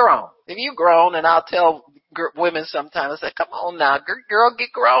 But I'm grown. If you grown, and I'll tell women sometimes, I say, come on now, girl,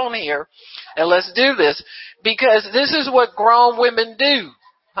 get grown here, and let's do this. Because this is what grown women do.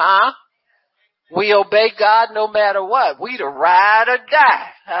 Huh? We obey God no matter what. We to ride or die.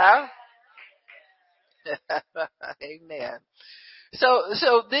 Huh? Amen.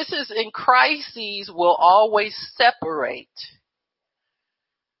 So this is, in crises will always separate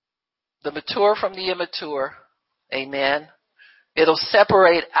the mature from the immature. Amen. It'll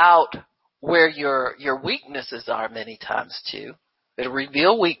separate out where your weaknesses are many times too. It'll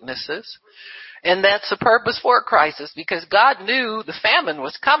reveal weaknesses. And that's the purpose for a crisis, because God knew the famine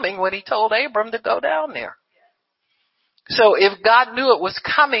was coming when he told Abram to go down there. So if God knew it was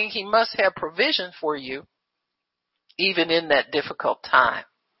coming, he must have provision for you, even in that difficult time.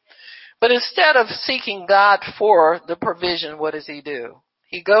 But instead of seeking God for the provision, what does he do?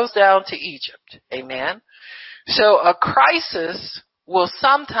 He goes down to Egypt. Amen. So a crisis will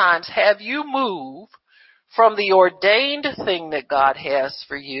sometimes have you move from the ordained thing that God has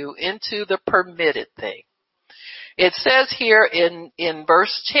for you into the permitted thing. It says here in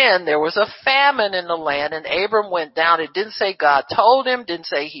verse 10, there was a famine in the land, and Abram went down. It didn't say God told him, didn't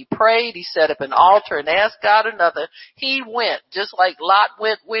say he prayed. He set up an altar and asked God another. He went, just like Lot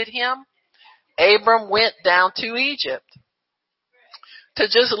went with him. Abram went down to Egypt to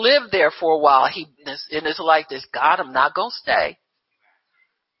just live there for a while. And it's like this, God, I'm not going to stay.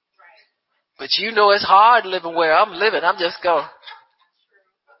 But you know it's hard living where I'm living. I'm just going.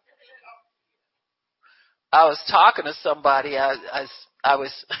 I was talking to somebody. I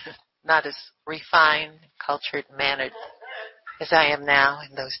was not as refined, cultured, mannered as I am now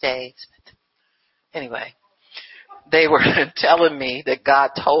in those days. But anyway, they were telling me that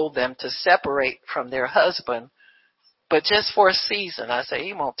God told them to separate from their husband, but just for a season. I say,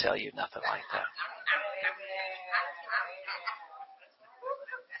 he won't tell you nothing like that.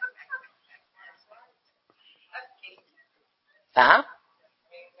 Huh?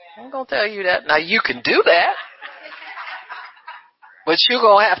 I'm going to tell you that. Now, you can do that, but you're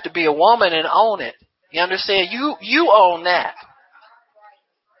going to have to be a woman and own it. You understand? You own that.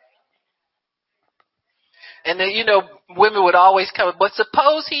 And then, women would always come, but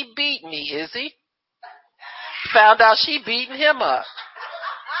suppose he beat me, is he? Found out she beating him up.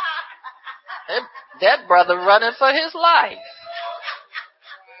 That brother running for his life.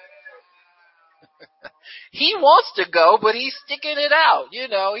 He wants to go, but he's sticking it out.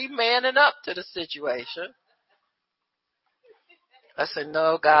 He's manning up to the situation. I said,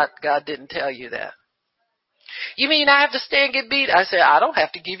 no, God didn't tell you that. You mean I have to stay and get beat? I said, I don't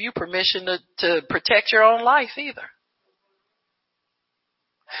have to give you permission to protect your own life either.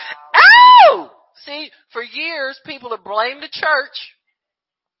 Ow! See, for years, people have blamed the church.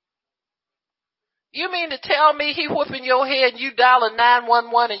 You mean to tell me he whooping your head and you dialing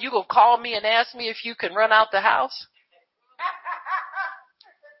 911 and you gonna call me and ask me if you can run out the house?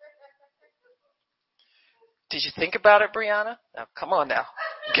 Did you think about it, Brianna? Now, come on now.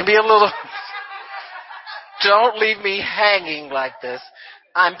 Give me a little. Don't leave me hanging like this.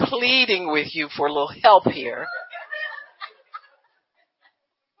 I'm pleading with you for a little help here.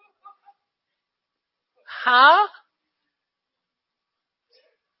 Huh?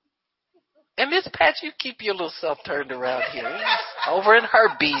 And Miss Pat, you keep your little self turned around here. Over in her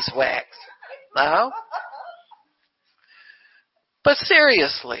beeswax. No? But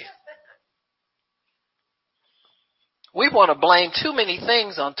seriously, we want to blame too many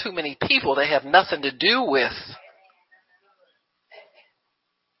things on too many people that have nothing to do with.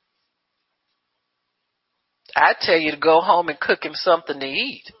 I tell you to go home and cook him something to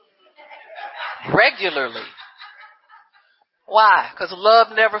eat. Regularly. Why? Because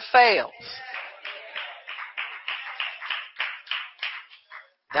love never fails.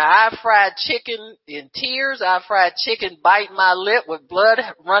 Now, I fried chicken in tears. I fried chicken biting my lip with blood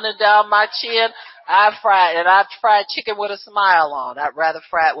running down my chin. I've fried chicken with a smile on. I'd rather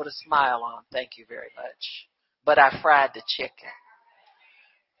fry it with a smile on. Thank you very much. But I fried the chicken.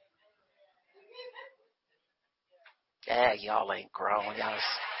 Yeah, y'all ain't grown. Y'all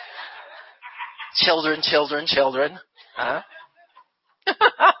children. Huh?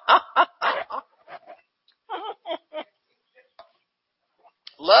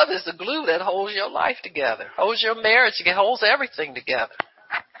 Love is the glue that holds your life together, holds your marriage together, holds everything together.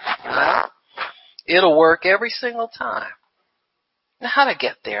 Huh? It'll work every single time. Now, how'd I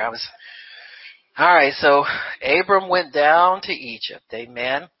get there? All right, so Abram went down to Egypt,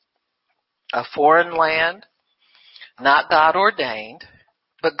 amen. A foreign land, not God ordained,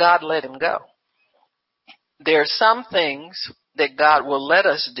 but God let him go. There are some things that God will let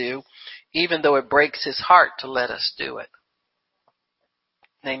us do, even though it breaks his heart to let us do it.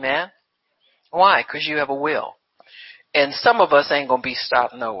 Amen? Why? Because you have a will. And some of us ain't going to be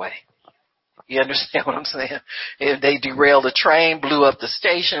stopped no way. You understand what I'm saying? If they derailed the train, blew up the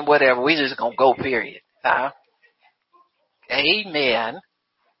station, whatever, we just going to go, period. Huh? Amen.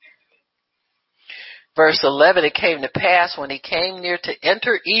 Verse 11, it came to pass when he came near to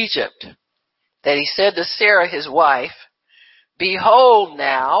enter Egypt, that he said to Sarah his wife, behold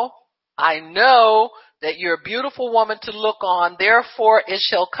now, I know that you're a beautiful woman to look on. Therefore it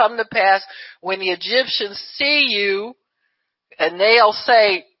shall come to pass when the Egyptians see you, and they'll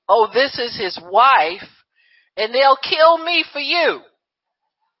say, oh, this is his wife, and they'll kill me for you.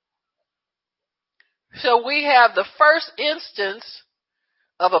 So we have the first instance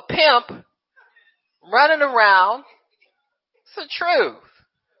of a pimp running around. It's the truth.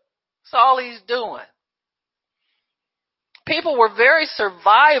 That's all he's doing. People were very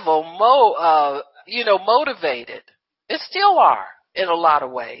survival motivated. They still are in a lot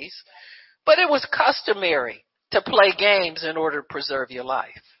of ways. But it was customary to play games in order to preserve your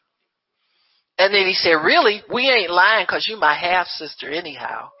life. And then he said, really, we ain't lying because you my half-sister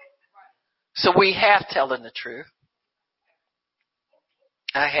anyhow. So we half telling the truth.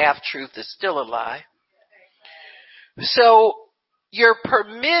 A half-truth is still a lie. So your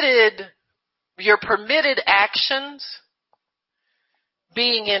permitted actions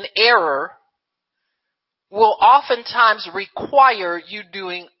being in error will oftentimes require you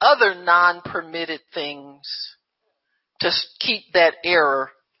doing other non-permitted things to keep that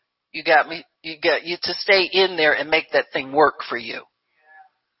error. You got to stay in there and make that thing work for you.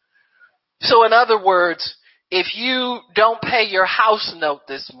 So in other words, if you don't pay your house note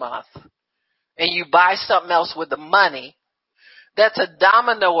this month and you buy something else with the money, that's a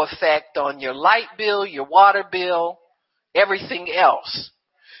domino effect on your light bill, your water bill, everything else.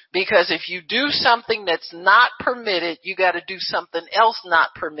 Because if you do something that's not permitted, you got to do something else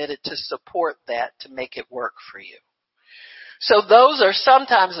not permitted to support that, to make it work for you. So those are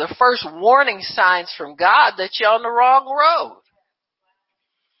sometimes the first warning signs from God that you're on the wrong road.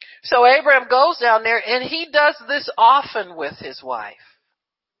 So Abraham goes down there, and he does this often with his wife.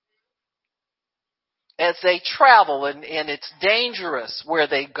 As they travel, and it's dangerous where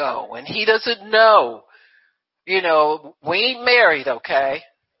they go, and he doesn't know, we ain't married, okay?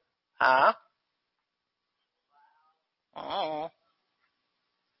 Huh? Oh.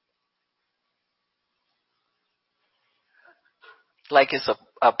 Like it's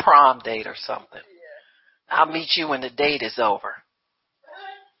a prom date or something. I'll meet you when the date is over.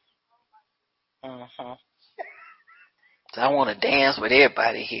 Mm-hmm. So I want to dance with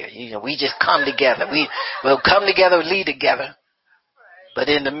everybody here. We just come together. We'll come together, lead together. But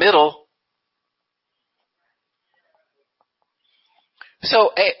in the middle.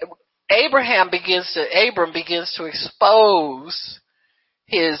 So Abram begins to expose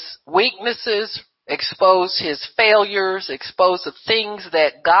his weaknesses, expose his failures, expose the things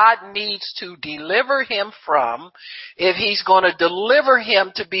that God needs to deliver him from if he's going to deliver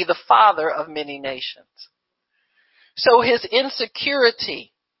him to be the father of many nations. So his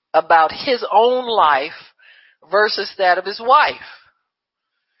insecurity about his own life versus that of his wife.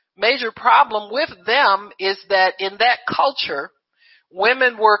 Major problem with them is that in that culture,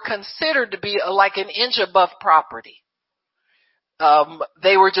 women were considered to be like an inch above property.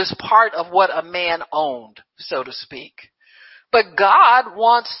 They were just part of what a man owned, so to speak. But God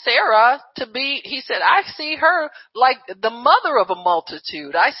wants Sarah to be, he said, I see her like the mother of a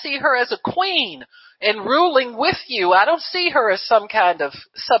multitude. I see her as a queen and ruling with you. I don't see her as some kind of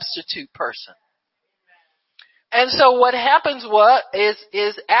substitute person. And so what happens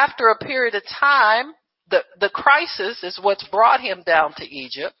is after a period of time, the crisis is what's brought him down to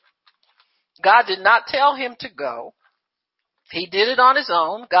Egypt. God did not tell him to go. He did it on his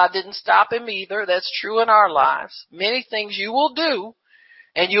own. God didn't stop him either. That's true in our lives. Many things you will do,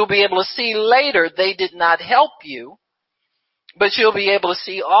 and you'll be able to see later they did not help you, but you'll be able to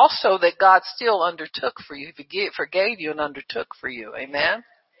see also that God still undertook for you. He forgave you and undertook for you. Amen?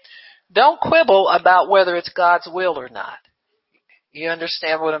 Don't quibble about whether it's God's will or not. You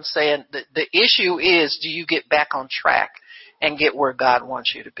understand what I'm saying? The issue is, do you get back on track and get where God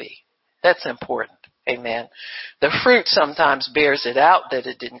wants you to be? That's important. Amen. The fruit sometimes bears it out that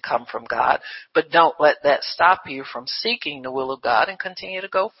it didn't come from God, but don't let that stop you from seeking the will of God and continue to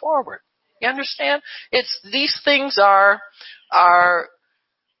go forward. You understand? These things are our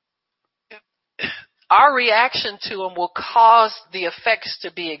reaction to them will cause the effects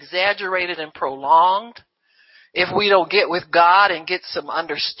to be exaggerated and prolonged. If we don't get with God and get some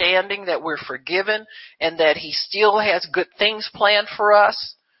understanding that we're forgiven and that He still has good things planned for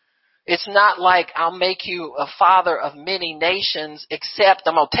us, it's not like I'll make you a father of many nations, except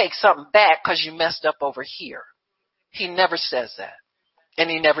I'm going to take something back because you messed up over here. He never says that. And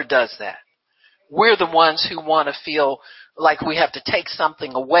He never does that. We're the ones who want to feel like we have to take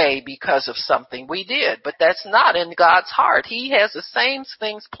something away because of something we did. But that's not in God's heart. He has the same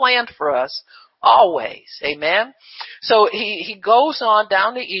things planned for us always. Amen? So he goes on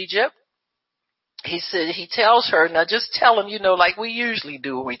down to Egypt. He tells her, now just tell him, like we usually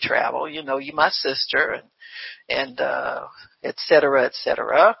do when we travel, you're my sister and et cetera, et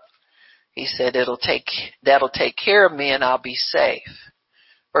cetera. He said, that'll take care of me and I'll be safe.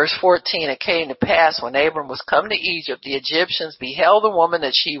 Verse 14, it came to pass when Abram was come to Egypt, the Egyptians beheld the woman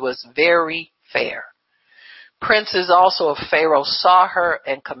that she was very fair. Princes also of Pharaoh saw her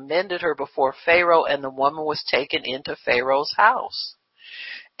and commended her before Pharaoh, and the woman was taken into Pharaoh's house.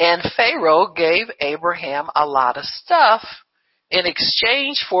 And Pharaoh gave Abraham a lot of stuff in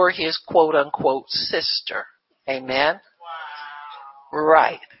exchange for his quote-unquote sister. Amen?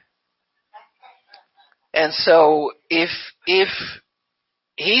 Right. And so if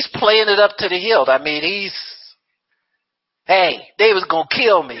he's playing it up to the hilt, I mean, hey, they was going to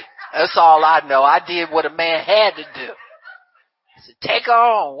kill me. That's all I know. I did what a man had to do. I said, take her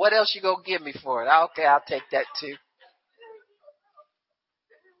on. What else you going to give me for it? Okay, I'll take that too.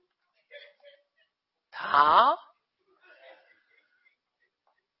 Huh?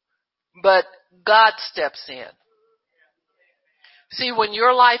 But God steps in. See, when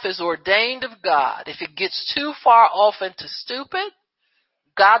your life is ordained of God, if it gets too far off into stupid,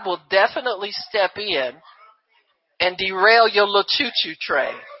 God will definitely step in and derail your little choo-choo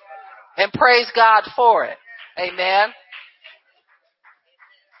train. And praise God for it. Amen.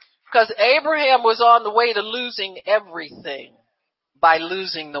 Because Abraham was on the way to losing everything by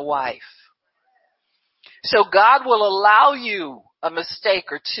losing the wife. So God will allow you a mistake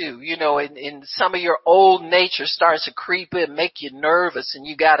or two, you know, and some of your old nature starts to creep in, make you nervous, and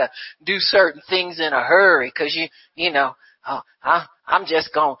you got to do certain things in a hurry because you know, I'm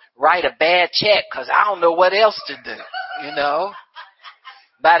just going to write a bad check because I don't know what else to do, you know.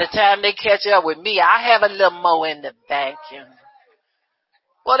 By the time they catch up with me, I have a little more in the bank.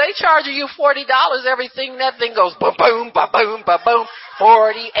 Well, they charging you $40, everything, that thing goes ba-boom, ba-boom, ba-boom,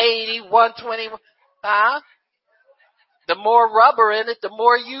 40, 80, 120, huh? The more rubber in it, the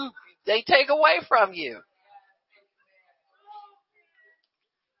more they take away from you.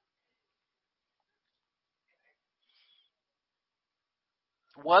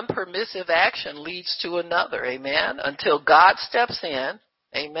 One permissive action leads to another, amen, until God steps in,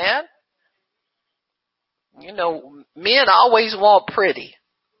 amen. You know, men always want pretty,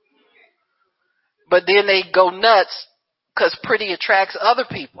 but then they go nuts because pretty attracts other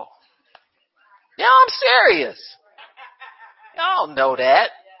people. Yeah, I'm serious. Y'all know that.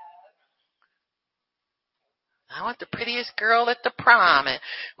 I want the prettiest girl at the prom, and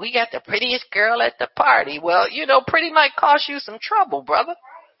we got the prettiest girl at the party. Well, you know, pretty might cost you some trouble, brother.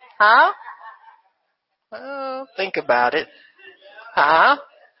 Huh? Oh, think about it. Huh?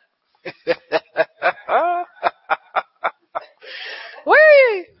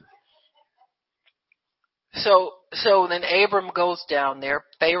 Whee! So then Abram goes down there.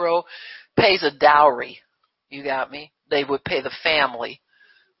 Pharaoh pays a dowry. You got me? They would pay the family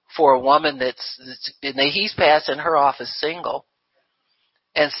for a woman he's passing her off as single.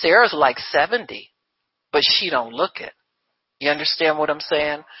 And Sarah's like 70, but she don't look it. You understand what I'm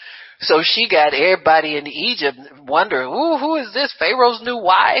saying? So she got everybody in Egypt wondering, ooh, who is this? Pharaoh's new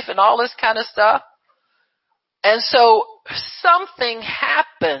wife and all this kind of stuff. And so something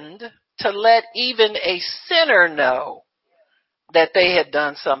happened to let even a sinner know that they had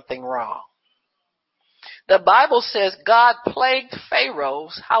done something wrong. The Bible says God plagued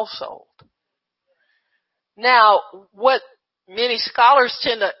Pharaoh's household. Now, what many scholars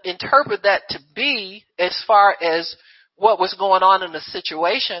tend to interpret that to be, as far as what was going on in the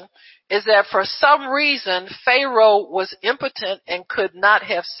situation, is that for some reason Pharaoh was impotent and could not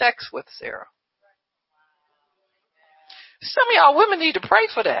have sex with Sarah. Some of y'all women need to pray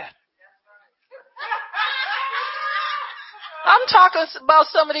for that. I'm talking about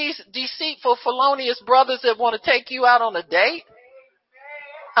some of these deceitful, felonious brothers that want to take you out on a date.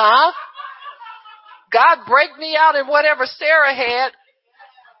 Huh? God break me out in whatever Sarah had.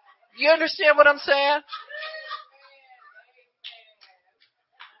 You understand what I'm saying?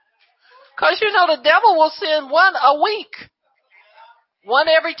 Because, you know, the devil will send one a week. One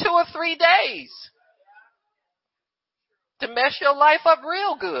every 2 or 3 days. To mess your life up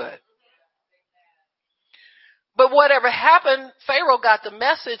real good. But whatever happened, Pharaoh got the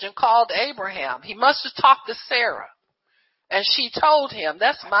message and called Abraham. He must have talked to Sarah. And she told him,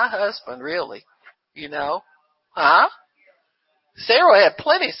 that's my husband, really. You know? Huh? Sarah had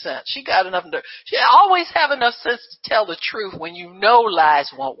plenty of sense. She always have enough sense to tell the truth when you know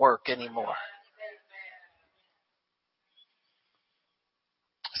lies won't work anymore.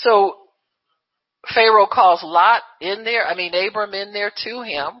 So Pharaoh calls Abram in there to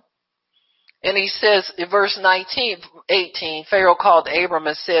him. And he says in verse 18, Pharaoh called Abram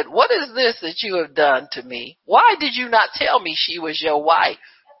and said, what is this that you have done to me? Why did you not tell me she was your wife?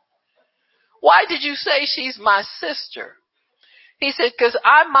 Why did you say she's my sister? He said, because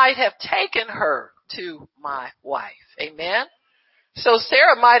I might have taken her to my wife. Amen. So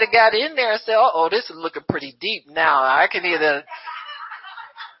Sarah might have got in there and said, this is looking pretty deep now. I can either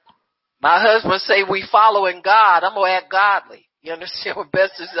My husband say we following God. I'm going to act godly. You understand what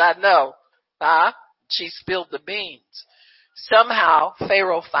best as I know? She spilled the beans. Somehow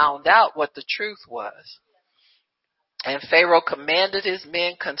Pharaoh found out what the truth was. And Pharaoh commanded his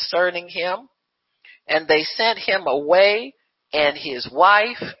men concerning him, and they sent him away and his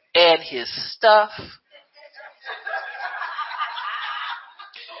wife and his stuff.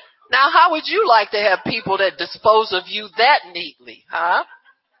 Now, how would you like to have people that dispose of you that neatly,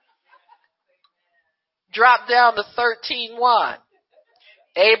 Drop down to 13:1.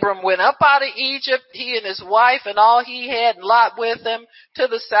 Abram went up out of Egypt, he and his wife and all he had, and Lot with him, to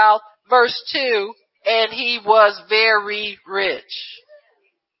the south. Verse 2, and he was very rich.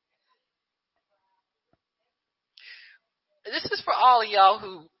 This is for all of y'all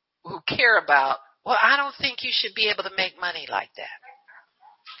who care about, well, I don't think you should be able to make money like that.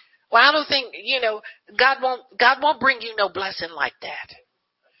 Well, I don't think, God won't bring you no blessing like that.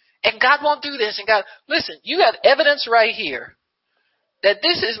 And God won't do this. And God, listen, you got evidence right here that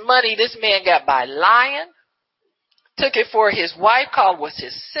this is money this man got by lying, took it for his wife, called was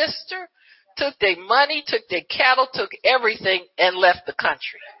his sister, took their money, took their cattle, took everything, and left the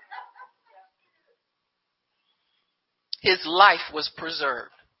country. His life was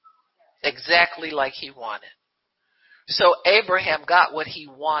preserved exactly like he wanted. So Abraham got what he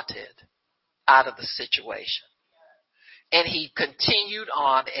wanted out of the situation. And he continued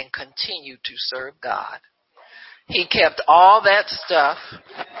on and continued to serve God. He kept all that stuff.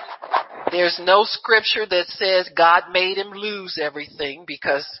 There's no scripture that says God made him lose everything,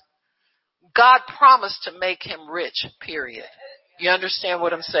 because God promised to make him rich, period. You understand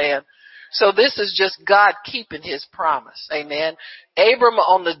what I'm saying? So this is just God keeping his promise. Amen. Abram,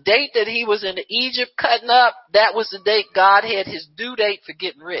 on the date that he was in Egypt cutting up, that was the date God had his due date for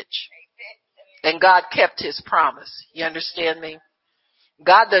getting rich. And God kept his promise. You understand me?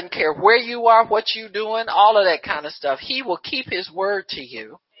 God doesn't care where you are, what you're doing, all of that kind of stuff. He will keep his word to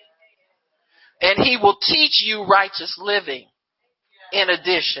you. And he will teach you righteous living in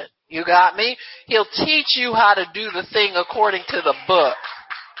addition. You got me? He'll teach you how to do the thing according to the book.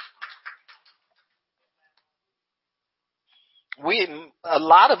 A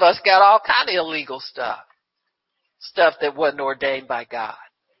lot of us got all kind of illegal stuff. Stuff that wasn't ordained by God.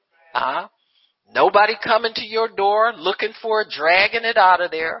 Nobody coming to your door looking for it, dragging it out of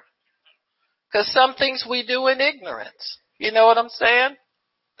there. Because some things we do in ignorance. You know what I'm saying?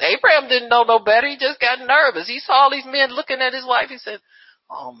 Abraham didn't know no better. He just got nervous. He saw all these men looking at his wife. He said,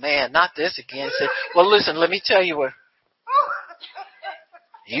 oh man, not this again. He said, well, listen, let me tell you what.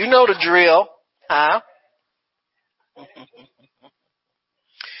 You know the drill,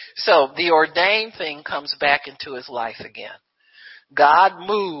 So the ordained thing comes back into his life again. God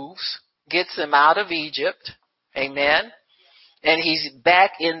moves, gets him out of Egypt. Amen. And he's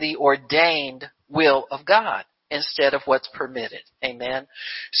back in the ordained will of God instead of what's permitted. Amen.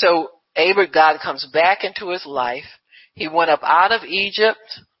 So God comes back into his life. He went up out of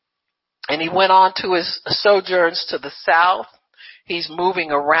Egypt and he went on to his sojourns to the south. He's moving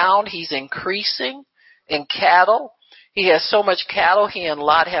around. He's increasing in cattle. He has so much cattle, he and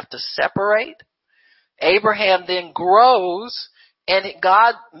Lot have to separate. Abraham then grows, and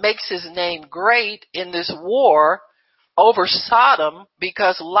God makes his name great in this war over Sodom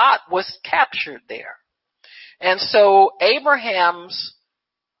because Lot was captured there. And so Abraham's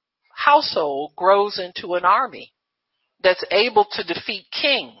household grows into an army that's able to defeat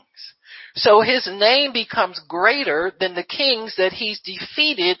kings. So his name becomes greater than the kings that he's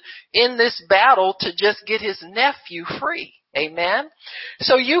defeated in this battle to just get his nephew free. Amen.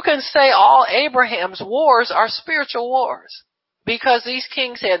 So you can say all Abraham's wars are spiritual wars because these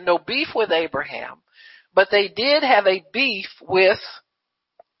kings had no beef with Abraham, but they did have a beef with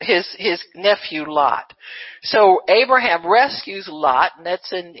his nephew Lot. So Abraham rescues Lot, and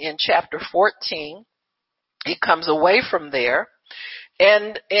that's in chapter 14. He comes away from there.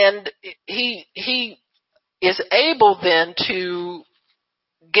 And he is able then to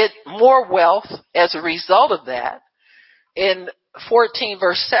get more wealth as a result of that. In 14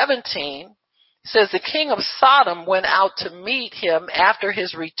 verse 17, it says the king of Sodom went out to meet him after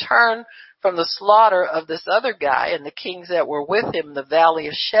his return from the slaughter of this other guy and the kings that were with him in the valley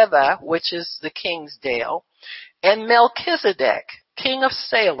of Sheva, which is the king's dale. And Melchizedek, king of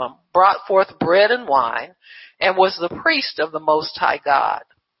Salem, brought forth bread and wine, and was the priest of the Most High God.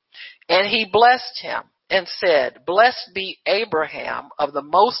 And he blessed him and said, blessed be Abraham of the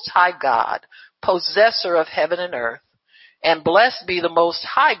Most High God, possessor of heaven and earth, and blessed be the Most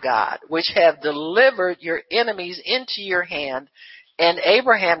High God, which have delivered your enemies into your hand. And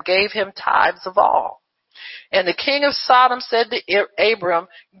Abraham gave him tithes of all. And the king of Sodom said to Abram,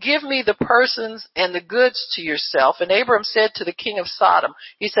 give me the persons and the goods to yourself. And Abram said to the king of Sodom,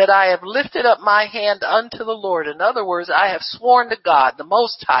 he said, I have lifted up my hand unto the Lord. In other words, I have sworn to God, the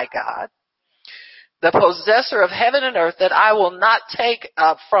Most High God, the possessor of heaven and earth, that I will not take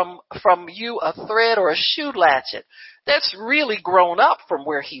from you a thread or a shoe latchet. That's really grown up from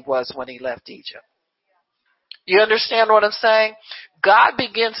where he was when he left Egypt. You understand what I'm saying? God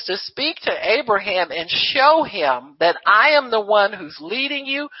begins to speak to Abraham and show him that I am the one who's leading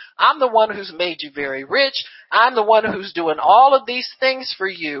you. I'm the one who's made you very rich. I'm the one who's doing all of these things for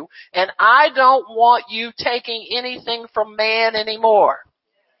you. And I don't want you taking anything from man anymore.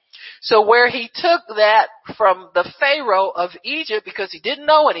 So where he took that from the Pharaoh of Egypt because he didn't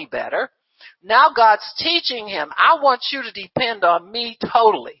know any better, now God's teaching him, I want you to depend on me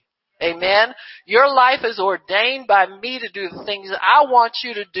totally. Amen. Your life is ordained by me to do the things that I want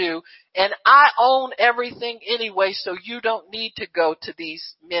you to do, and I own everything anyway, so you don't need to go to these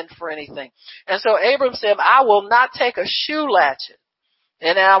men for anything. And so Abram said, I will not take a shoe latchet,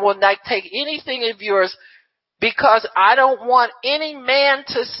 and I will not take anything of yours, because I don't want any man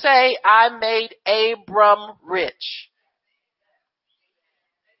to say I made Abram rich.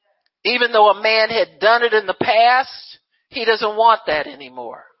 Even though a man had done it in the past, he doesn't want that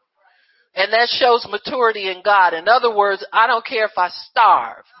anymore. And that shows maturity in God. In other words, I don't care if I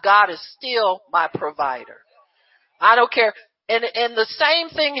starve. God is still my provider. I don't care. And the same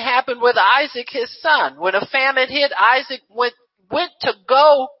thing happened with Isaac, his son. When a famine hit, Isaac went to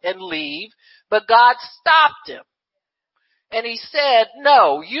go and leave, but God stopped him. And he said,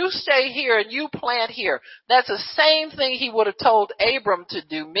 no, you stay here and you plant here. That's the same thing he would have told Abram to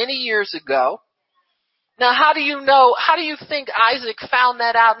do many years ago. Now, how do you think Isaac found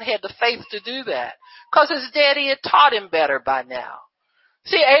that out and had the faith to do that? Because his daddy had taught him better by now.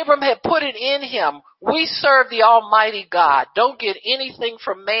 See, Abram had put it in him. We serve the Almighty God. Don't get anything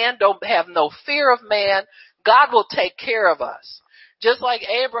from man. Don't have no fear of man. God will take care of us. Just like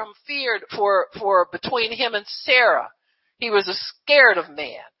Abram feared for between him and Sarah. He was scared of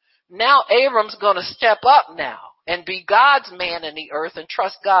man. Now Abram's going to step up now and be God's man in the earth and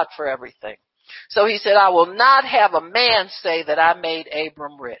trust God for everything. So he said, I will not have a man say that I made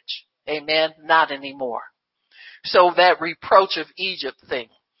Abram rich. Amen. Not anymore. So that reproach of Egypt thing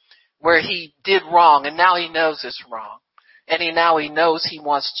where he did wrong and now he knows it's wrong. And now he knows he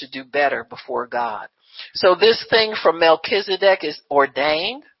wants to do better before God. So this thing from Melchizedek is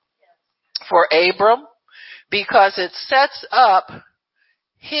ordained for Abram because it sets up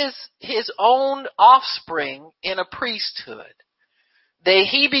his own offspring in a priesthood.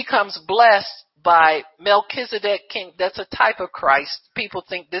 He becomes blessed by Melchizedek king. That's a type of Christ. People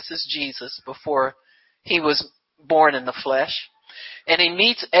think this is Jesus before he was born in the flesh. And he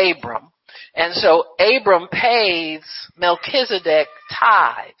meets Abram. And so Abram pays Melchizedek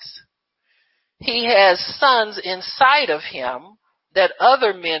tithes. He has sons inside of him that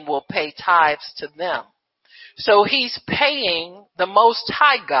other men will pay tithes to them. So he's paying the Most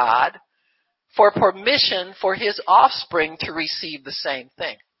High God for permission for his offspring to receive the same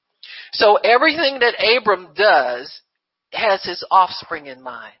thing. So everything that Abram does has his offspring in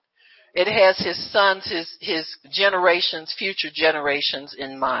mind. It has his sons, his generations, future generations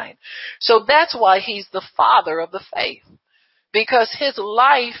in mind. So that's why he's the father of the faith. Because his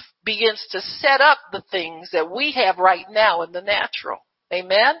life begins to set up the things that we have right now in the natural.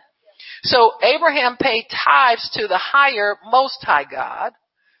 Amen? So Abraham paid tithes to the higher, Most High God.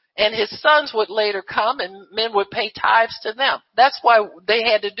 And his sons would later come and men would pay tithes to them. That's why they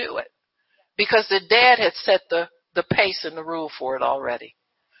had to do it. Because the dad had set the pace and the rule for it already.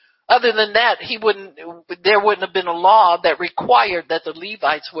 Other than that, there wouldn't have been a law that required that the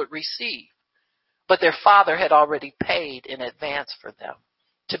Levites would receive. But their father had already paid in advance for them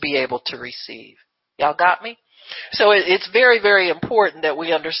to be able to receive. Y'all got me? So it's very, very important that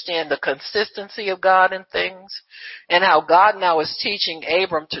we understand the consistency of God in things and how God now is teaching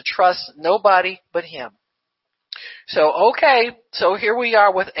Abram to trust nobody but him. So, okay, so here we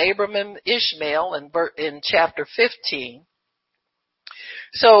are with Abram and Ishmael in chapter 15.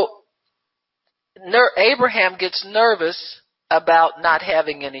 So Abraham gets nervous about not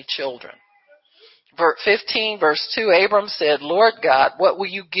having any children. Verse 15, verse 2, Abram said, Lord God, what will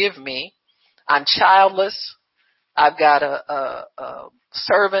you give me? I'm childless. I've got a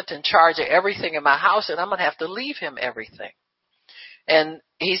servant in charge of everything in my house, and I'm going to have to leave him everything. And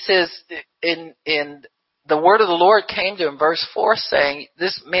he says, in the word of the Lord came to him, verse 4, saying,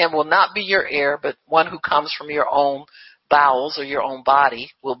 this man will not be your heir, but one who comes from your own bowels or your own body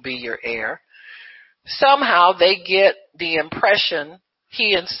will be your heir. Somehow they get the impression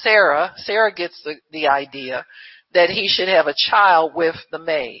he and Sarah gets the idea that he should have a child with the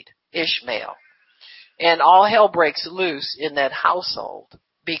maid, Ishmael. And all hell breaks loose in that household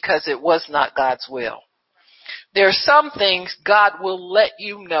because it was not God's will. There are some things God will let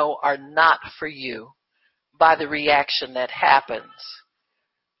you know are not for you by the reaction that happens,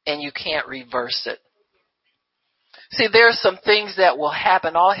 and you can't reverse it. See, there are some things that will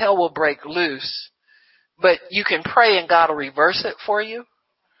happen. All hell will break loose, but you can pray and God will reverse it for you.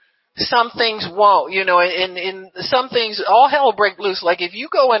 Some things won't, in some things, all hell will break loose. Like if you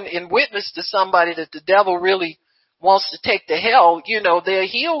go and witness to somebody that the devil really wants to take to hell,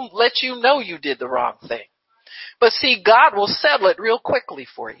 he'll let you know you did the wrong thing. But see, God will settle it real quickly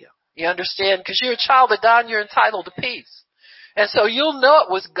for you. You understand? Because you're a child of God and you're entitled to peace. And so you'll know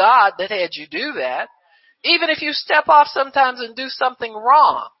it was God that had you do that. Even if you step off sometimes and do something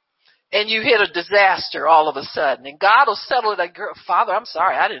wrong and you hit a disaster all of a sudden, and God will settle it like, Father, I'm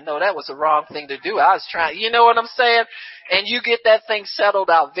sorry, I didn't know that was the wrong thing to do. I was trying, you know what I'm saying? And you get that thing settled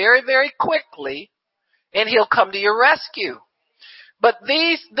out very, very quickly, and he'll come to your rescue. But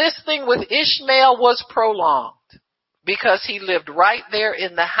this thing with Ishmael was prolonged because he lived right there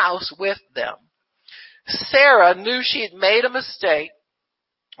in the house with them. Sarah knew she had made a mistake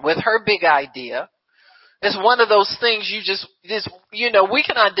with her big idea. It's one of those things we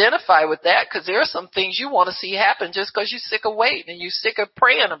can identify with that because there are some things you want to see happen just because you're sick of waiting and you're sick of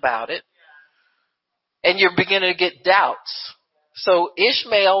praying about it and you're beginning to get doubts. So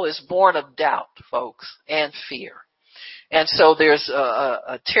Ishmael is born of doubt, folks, and fear. And so there's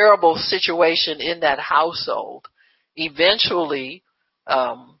a terrible situation in that household. Eventually,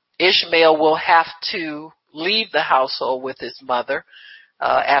 Ishmael will have to leave the household with his mother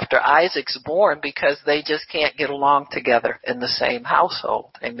after Isaac's born because they just can't get along together in the same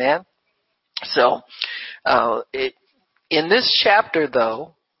household. Amen? So in this chapter,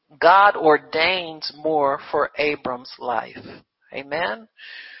 though, God ordains more for Abram's life. Amen?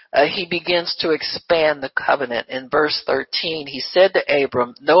 He begins to expand the covenant. In verse 13, he said to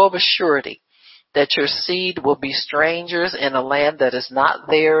Abram, know of a surety that your seed will be strangers in a land that is not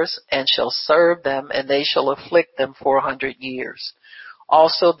theirs, and shall serve them, and they shall afflict them 400 years.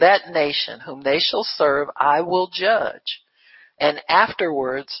 Also that nation whom they shall serve I will judge. And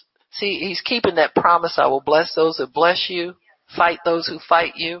afterwards, see, he's keeping that promise, I will bless those that bless you, fight those who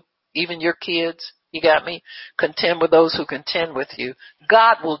fight you, even your kids. You got me? Contend with those who contend with you.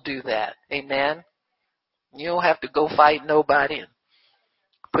 God will do that. Amen. You don't have to go fight nobody and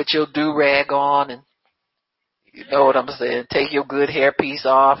put your do-rag on and you know what I'm saying, take your good hairpiece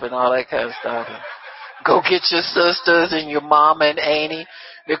off and all that kind of stuff. And go get your sisters and your mama and Annie,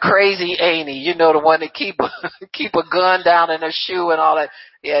 the crazy Annie, the one that keep a gun down in her shoe and all that.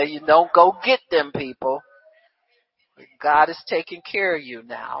 Yeah, you don't go get them people. God is taking care of you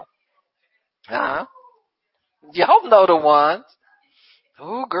now. Huh? Y'all know the ones.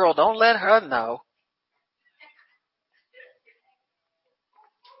 Ooh, girl, don't let her know.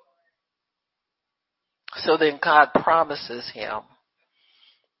 So then God promises him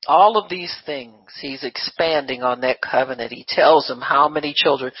all of these things. He's expanding on that covenant. He tells him how many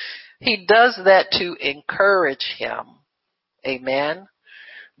children. He does that to encourage him. Amen.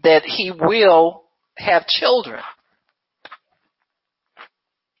 That he will have children.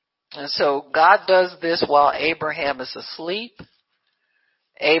 And so God does this while Abraham is asleep.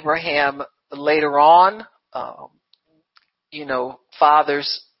 Abraham later on,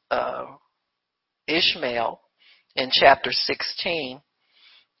 fathers Ishmael in chapter 16.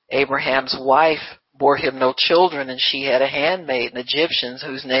 Abraham's wife bore him no children, and she had a handmaid, an Egyptian,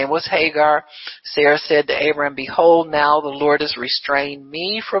 whose name was Hagar. Sarah said to Abraham, behold, now the Lord has restrained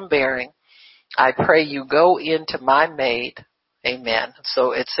me from bearing. I pray you go into my maid. Amen.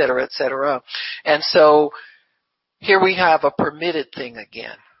 So, et cetera, et cetera. And so here we have a permitted thing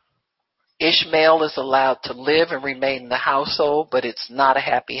again. Ishmael is allowed to live and remain in the household, but it's not a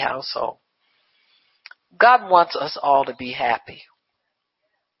happy household. God wants us all to be happy.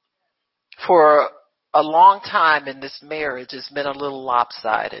 For a long time in this marriage, it's been a little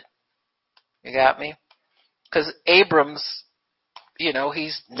lopsided. You got me? Because Abram's,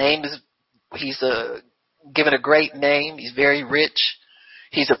 he's given a great name. He's very rich.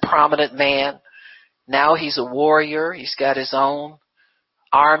 He's a prominent man. Now he's a warrior. He's got his own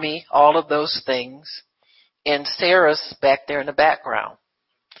army, all of those things. And Sarah's back there in the background.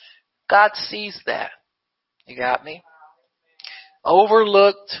 God sees that. You got me?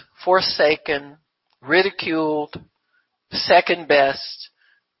 Overlooked, forsaken, ridiculed, second best.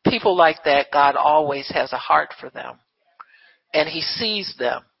 People like that, God always has a heart for them. And he sees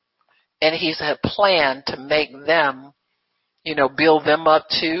them. And he's a plan to make them build them up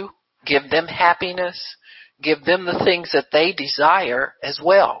too, give them happiness, give them the things that they desire as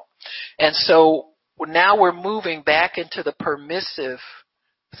well. And so now we're moving back into the permissive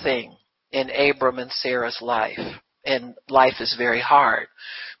thing in Abram and Sarah's life. And life is very hard.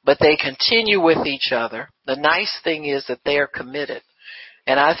 But they continue with each other. The nice thing is that they are committed.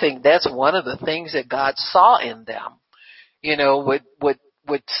 And I think that's one of the things that God saw in them.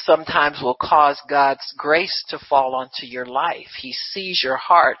 What sometimes will cause God's grace to fall onto your life. He sees your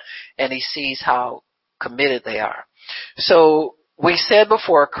heart and he sees how committed they are. So we said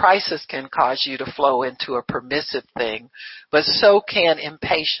before, a crisis can cause you to flow into a permissive thing, but so can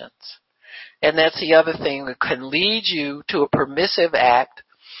impatience. And that's the other thing that can lead you to a permissive act.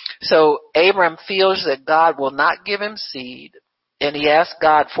 So Abram feels that God will not give him seed, and he asks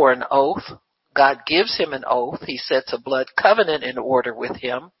God for an oath. God gives him an oath. He sets a blood covenant in order with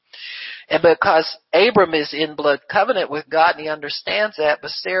him. And because Abram is in blood covenant with God, and he understands that,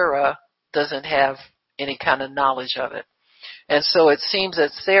 but Sarah doesn't have any kind of knowledge of it. And so it seems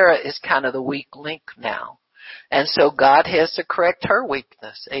that Sarah is kind of the weak link now. And so God has to correct her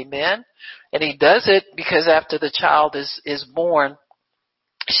weakness. Amen. And he does it because after the child is born,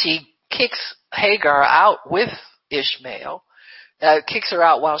 she kicks Hagar out with Ishmael, kicks her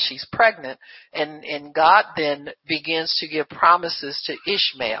out while she's pregnant, and God then begins to give promises to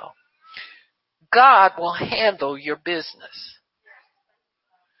Ishmael. God will handle your business.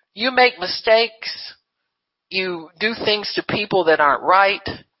 You make mistakes. You do things to people that aren't right.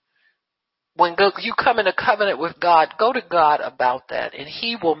 When you come in a covenant with God, go to God about that, and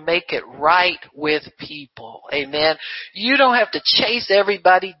he will make it right with people. Amen. You don't have to chase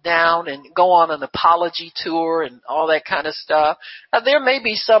everybody down and go on an apology tour and all that kind of stuff. Now, there may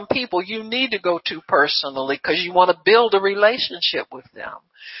be some people you need to go to personally because you want to build a relationship with them.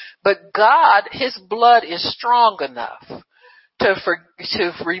 But God, his blood is strong enough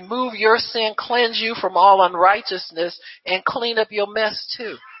to remove your sin, cleanse you from all unrighteousness, and clean up your mess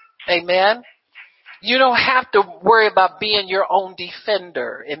too. Amen. You don't have to worry about being your own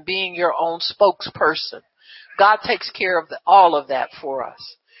defender and being your own spokesperson. God takes care of all of that for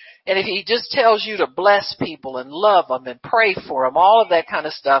us. And if he just tells you to bless people and love them and pray for them, all of that kind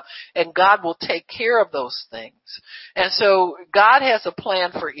of stuff, and God will take care of those things. And so God has a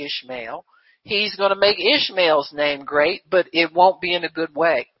plan for Ishmael. He's going to make Ishmael's name great, but it won't be in a good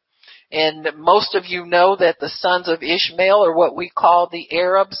way. And most of you know that the sons of Ishmael are what we call the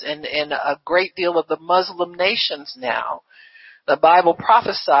Arabs and a great deal of the Muslim nations now. The Bible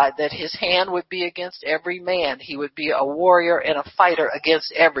prophesied that his hand would be against every man. He would be a warrior and a fighter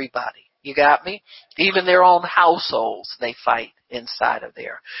against everybody. You got me? Even their own households they fight inside of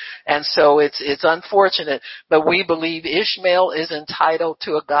there. And so it's unfortunate, but we believe Ishmael is entitled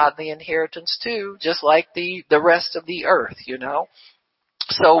to a godly inheritance too, just like the rest of the earth,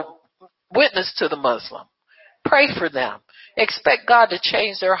 So witness to the Muslim. Pray for them. Expect God to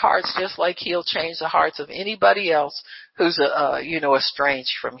change their hearts just like he'll change the hearts of anybody else who's,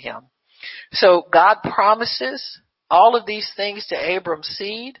 estranged from him. So God promises all of these things to Abram's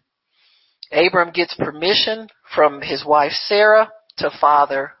seed. Abram gets permission from his wife Sarah to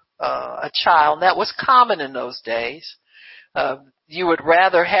father a child. And that was common in those days. You would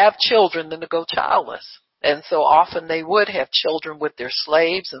rather have children than to go childless. And so often they would have children with their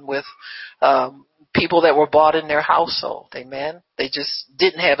slaves and with people that were bought in their household. Amen. They just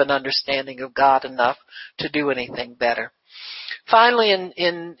didn't have an understanding of God enough to do anything better. Finally,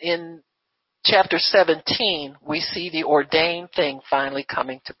 in chapter 17, we see the ordained thing finally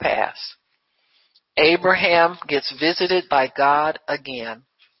coming to pass. Abraham gets visited by God again.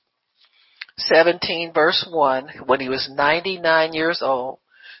 17 verse 1, when he was 99 years old,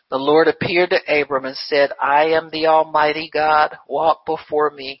 the Lord appeared to Abram and said, I am the Almighty God. Walk before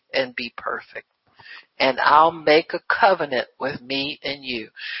me and be perfect. And I'll make a covenant with me and you.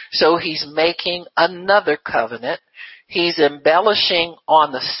 So he's making another covenant. He's embellishing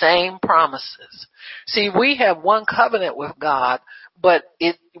on the same promises. See, we have one covenant with God, but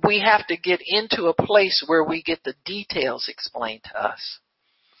we have to get into a place where we get the details explained to us.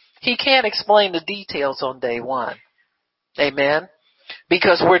 He can't explain the details on day one. Amen.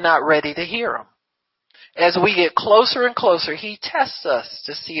 Because we're not ready to hear him. As we get closer and closer, he tests us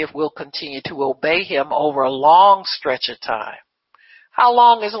to see if we'll continue to obey him over a long stretch of time. How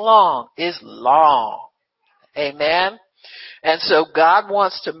long is long? Is long. Amen. And so God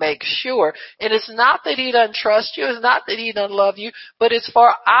wants to make sure, and it's not that he doesn't trust you, it's not that he doesn't love you, but it's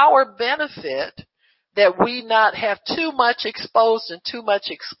for our benefit that we not have too much exposed and too much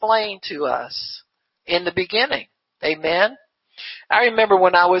explained to us in the beginning. Amen. I remember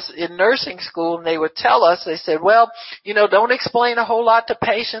when I was in nursing school and they would tell us, they said, well, don't explain a whole lot to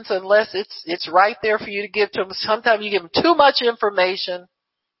patients unless it's right there for you to give to them. Sometimes you give them too much information,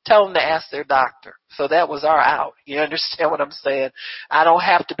 tell them to ask their doctor. So that was our out. You understand what I'm saying? I don't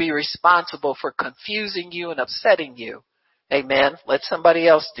have to be responsible for confusing you and upsetting you. Amen. Let somebody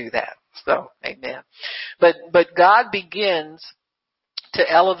else do that. So, amen. But God begins to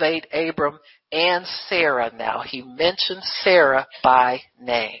elevate Abram and Sarah now. He mentions Sarah by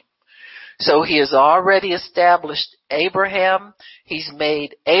name. So he has already established Abraham. He's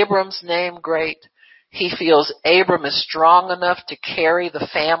made Abram's name great. He feels Abram is strong enough to carry the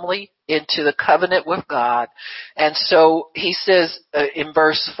family into the covenant with God. And so he says in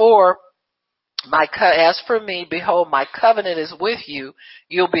verse 4, as for me, behold, my covenant is with you.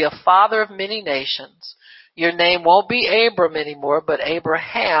 You'll be a father of many nations. Your name won't be Abram anymore, but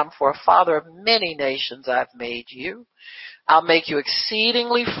Abraham, for a father of many nations I've made you. I'll make you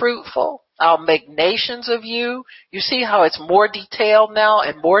exceedingly fruitful. I'll make nations of you. You see how it's more detailed now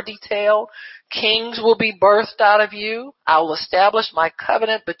and more detailed? Kings will be birthed out of you. I'll establish my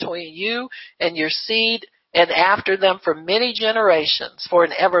covenant between you and your seed and after them for many generations, for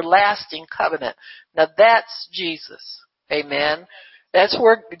an everlasting covenant. Now that's Jesus. Amen. That's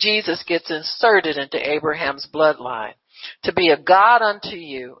where Jesus gets inserted into Abraham's bloodline. To be a God unto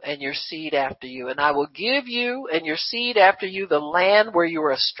you and your seed after you. And I will give you and your seed after you the land where you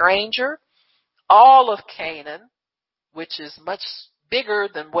were a stranger, all of Canaan, which is much bigger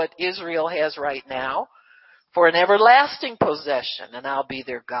than what Israel has right now, for an everlasting possession, and I'll be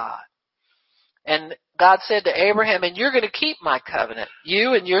their God. And God said to Abraham, and you're going to keep my covenant,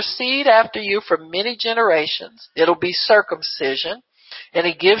 you and your seed after you for many generations. It'll be circumcision. And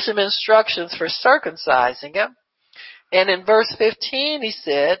he gives him instructions for circumcising him. And in verse 15 he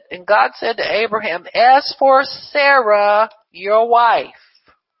said, and God said to Abraham, as for Sarah, your wife,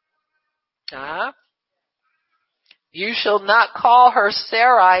 you shall not call her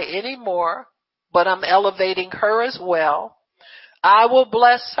Sarai anymore, but I'm elevating her as well. I will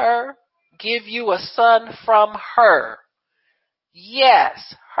bless her, give you a son from her.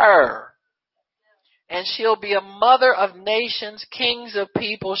 Yes, her. And she'll be a mother of nations, kings of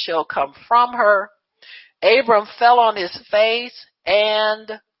people shall come from her. Abram fell on his face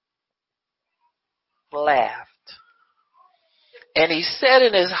and laughed. And he said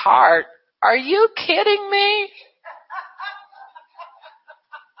in his heart, are you kidding me?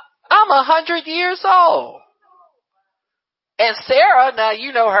 I'm 100 years old. And Sarah, now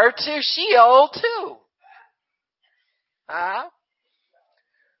you know her too, she old too.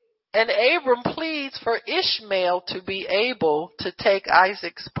 And Abram pleads for Ishmael to be able to take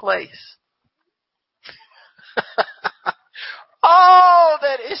Isaac's place. Oh,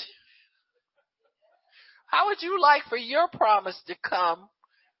 that is. How would you like for your promise to come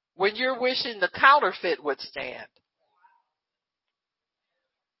when you're wishing the counterfeit would stand?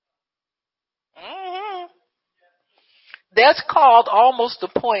 Mm-hmm. That's called almost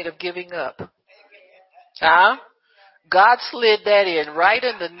the point of giving up. God slid that in right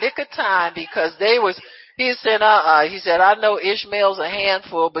in the nick of time because he said, he said, I know Ishmael's a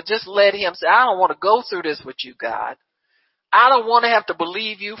handful, but just let him say, I don't want to go through this with you, God. I don't want to have to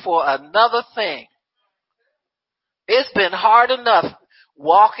believe you for another thing. It's been hard enough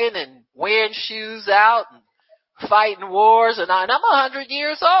walking and wearing shoes out and fighting wars, and I'm 100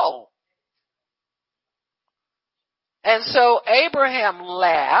 years old. And so Abraham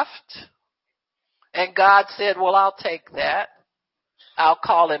laughed, and God said, well, I'll take that. I'll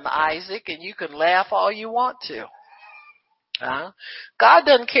call him Isaac, and you can laugh all you want to. God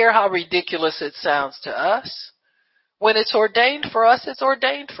doesn't care how ridiculous it sounds to us. When it's ordained for us, it's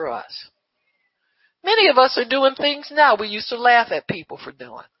ordained for us. Many of us are doing things now we used to laugh at people for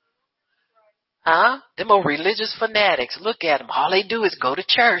doing. Them old religious fanatics. Look at them. All they do is go to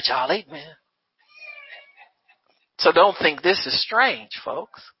church. So don't think this is strange,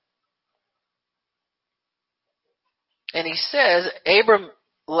 folks. And he says, Abram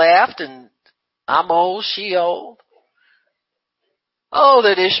laughed, and I'm old, she old. Oh,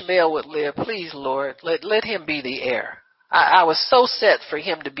 that Ishmael would live. Please, Lord, let him be the heir. I was so set for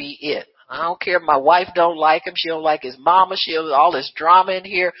him to be it. I don't care if my wife don't like him. She don't like his mama. She has all this drama in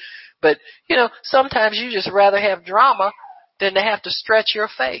here. But, sometimes you just rather have drama than to have to stretch your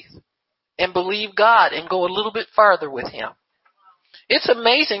faith and believe God and go a little bit further with him. It's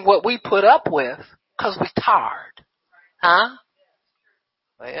amazing what we put up with because we're tired.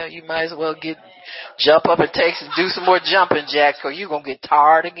 Well, you might as well jump up and do some more jumping jacks or you're going to get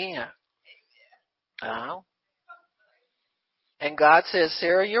tired again. And God says,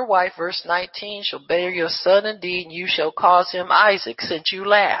 Sarah, your wife, verse 19, shall bear your son indeed, and you shall cause him Isaac, since you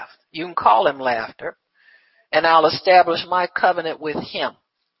laughed. You can call him laughter. And I'll establish my covenant with him.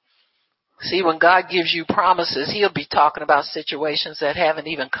 See, when God gives you promises, he'll be talking about situations that haven't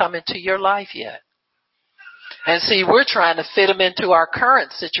even come into your life yet. And see, we're trying to fit them into our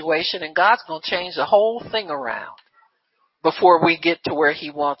current situation, and God's going to change the whole thing around before we get to where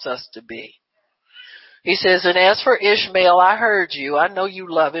he wants us to be. He says, and as for Ishmael, I heard you. I know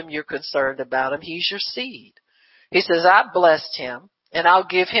you love him. You're concerned about him. He's your seed. He says, I blessed him, and I'll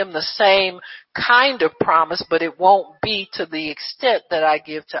give him the same kind of promise, but it won't be to the extent that I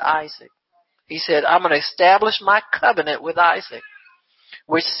give to Isaac. He said, I'm going to establish my covenant with Isaac,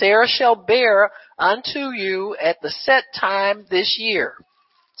 which Sarah shall bear unto you at the set time this year.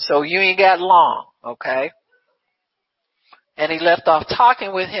 So you ain't got long, okay? And he left off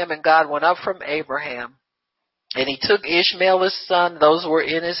talking with him, and God went up from Abraham. And he took Ishmael his son, those were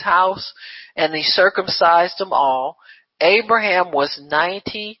in his house, and he circumcised them all. Abraham was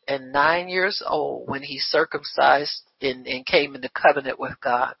 99 years old when he circumcised and came into covenant with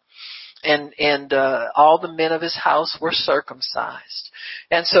God. And all the men of his house were circumcised.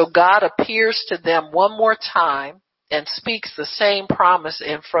 And so God appears to them one more time and speaks the same promise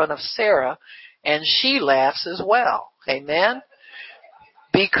in front of Sarah, and she laughs as well. Amen?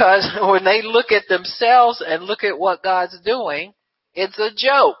 Because when they look at themselves and look at what God's doing, it's a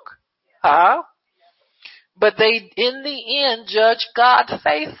joke. Huh? But they, in the end, judge God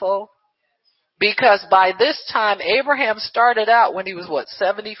faithful. Because by this time, Abraham started out when he was,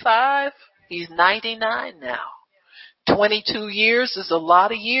 75? He's 99 now. 22 years is a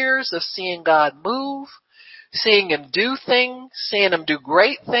lot of years of seeing God move, seeing him do things, seeing him do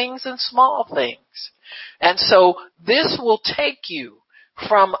great things and small things. And so this will take you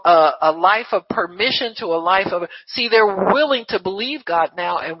from a life of permission to a life of, see, they're willing to believe God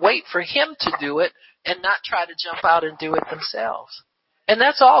now and wait for him to do it and not try to jump out and do it themselves. And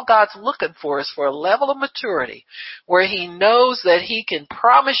that's all God's looking for, is for a level of maturity where he knows that he can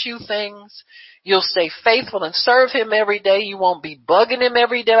promise you things. You'll stay faithful and serve him every day. You won't be bugging him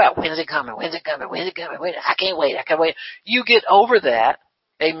every day about, when's it coming? When's it coming? When's it coming? I can't wait. You get over that.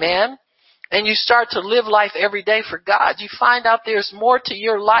 Amen. And you start to live life every day for God. You find out there's more to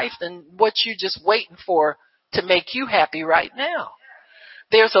your life than what you're just waiting for to make you happy right now.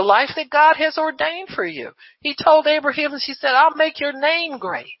 There's a life that God has ordained for you. He told Abraham, he said, I'll make your name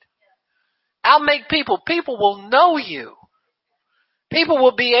great. I'll make people will know you. People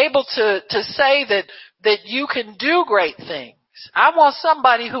will be able to say that you can do great things. I want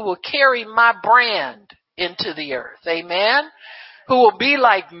somebody who will carry my brand into the earth. Amen. Who will be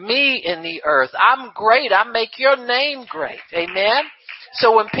like me in the earth. I'm great. I make your name great. Amen.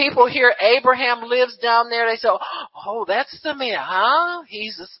 So when people hear Abraham lives down there, they say, oh, that's the man, huh?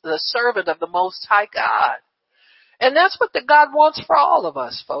 He's the servant of the Most High God. And that's what the God wants for all of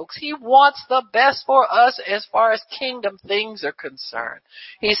us, folks. He wants the best for us as far as kingdom things are concerned.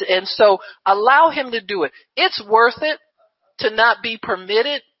 And so allow him to do it. It's worth it to not be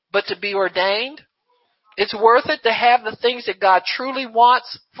permitted, but to be ordained. It's worth it to have the things that God truly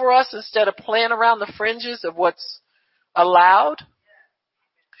wants for us instead of playing around the fringes of what's allowed.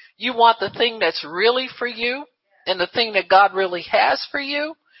 You want the thing that's really for you and the thing that God really has for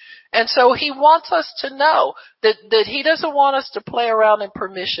you. And so he wants us to know that he doesn't want us to play around in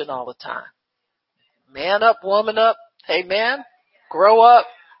permission all the time. Man up, woman up. Amen. Grow up.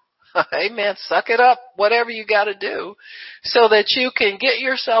 Amen. Suck it up. Whatever you got to do so that you can get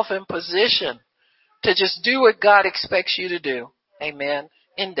yourself in position to just do what God expects you to do. Amen.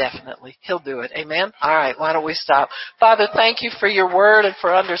 Indefinitely. He'll do it. Amen. All right. Why don't we stop? Father, thank you for your word and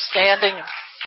for understanding.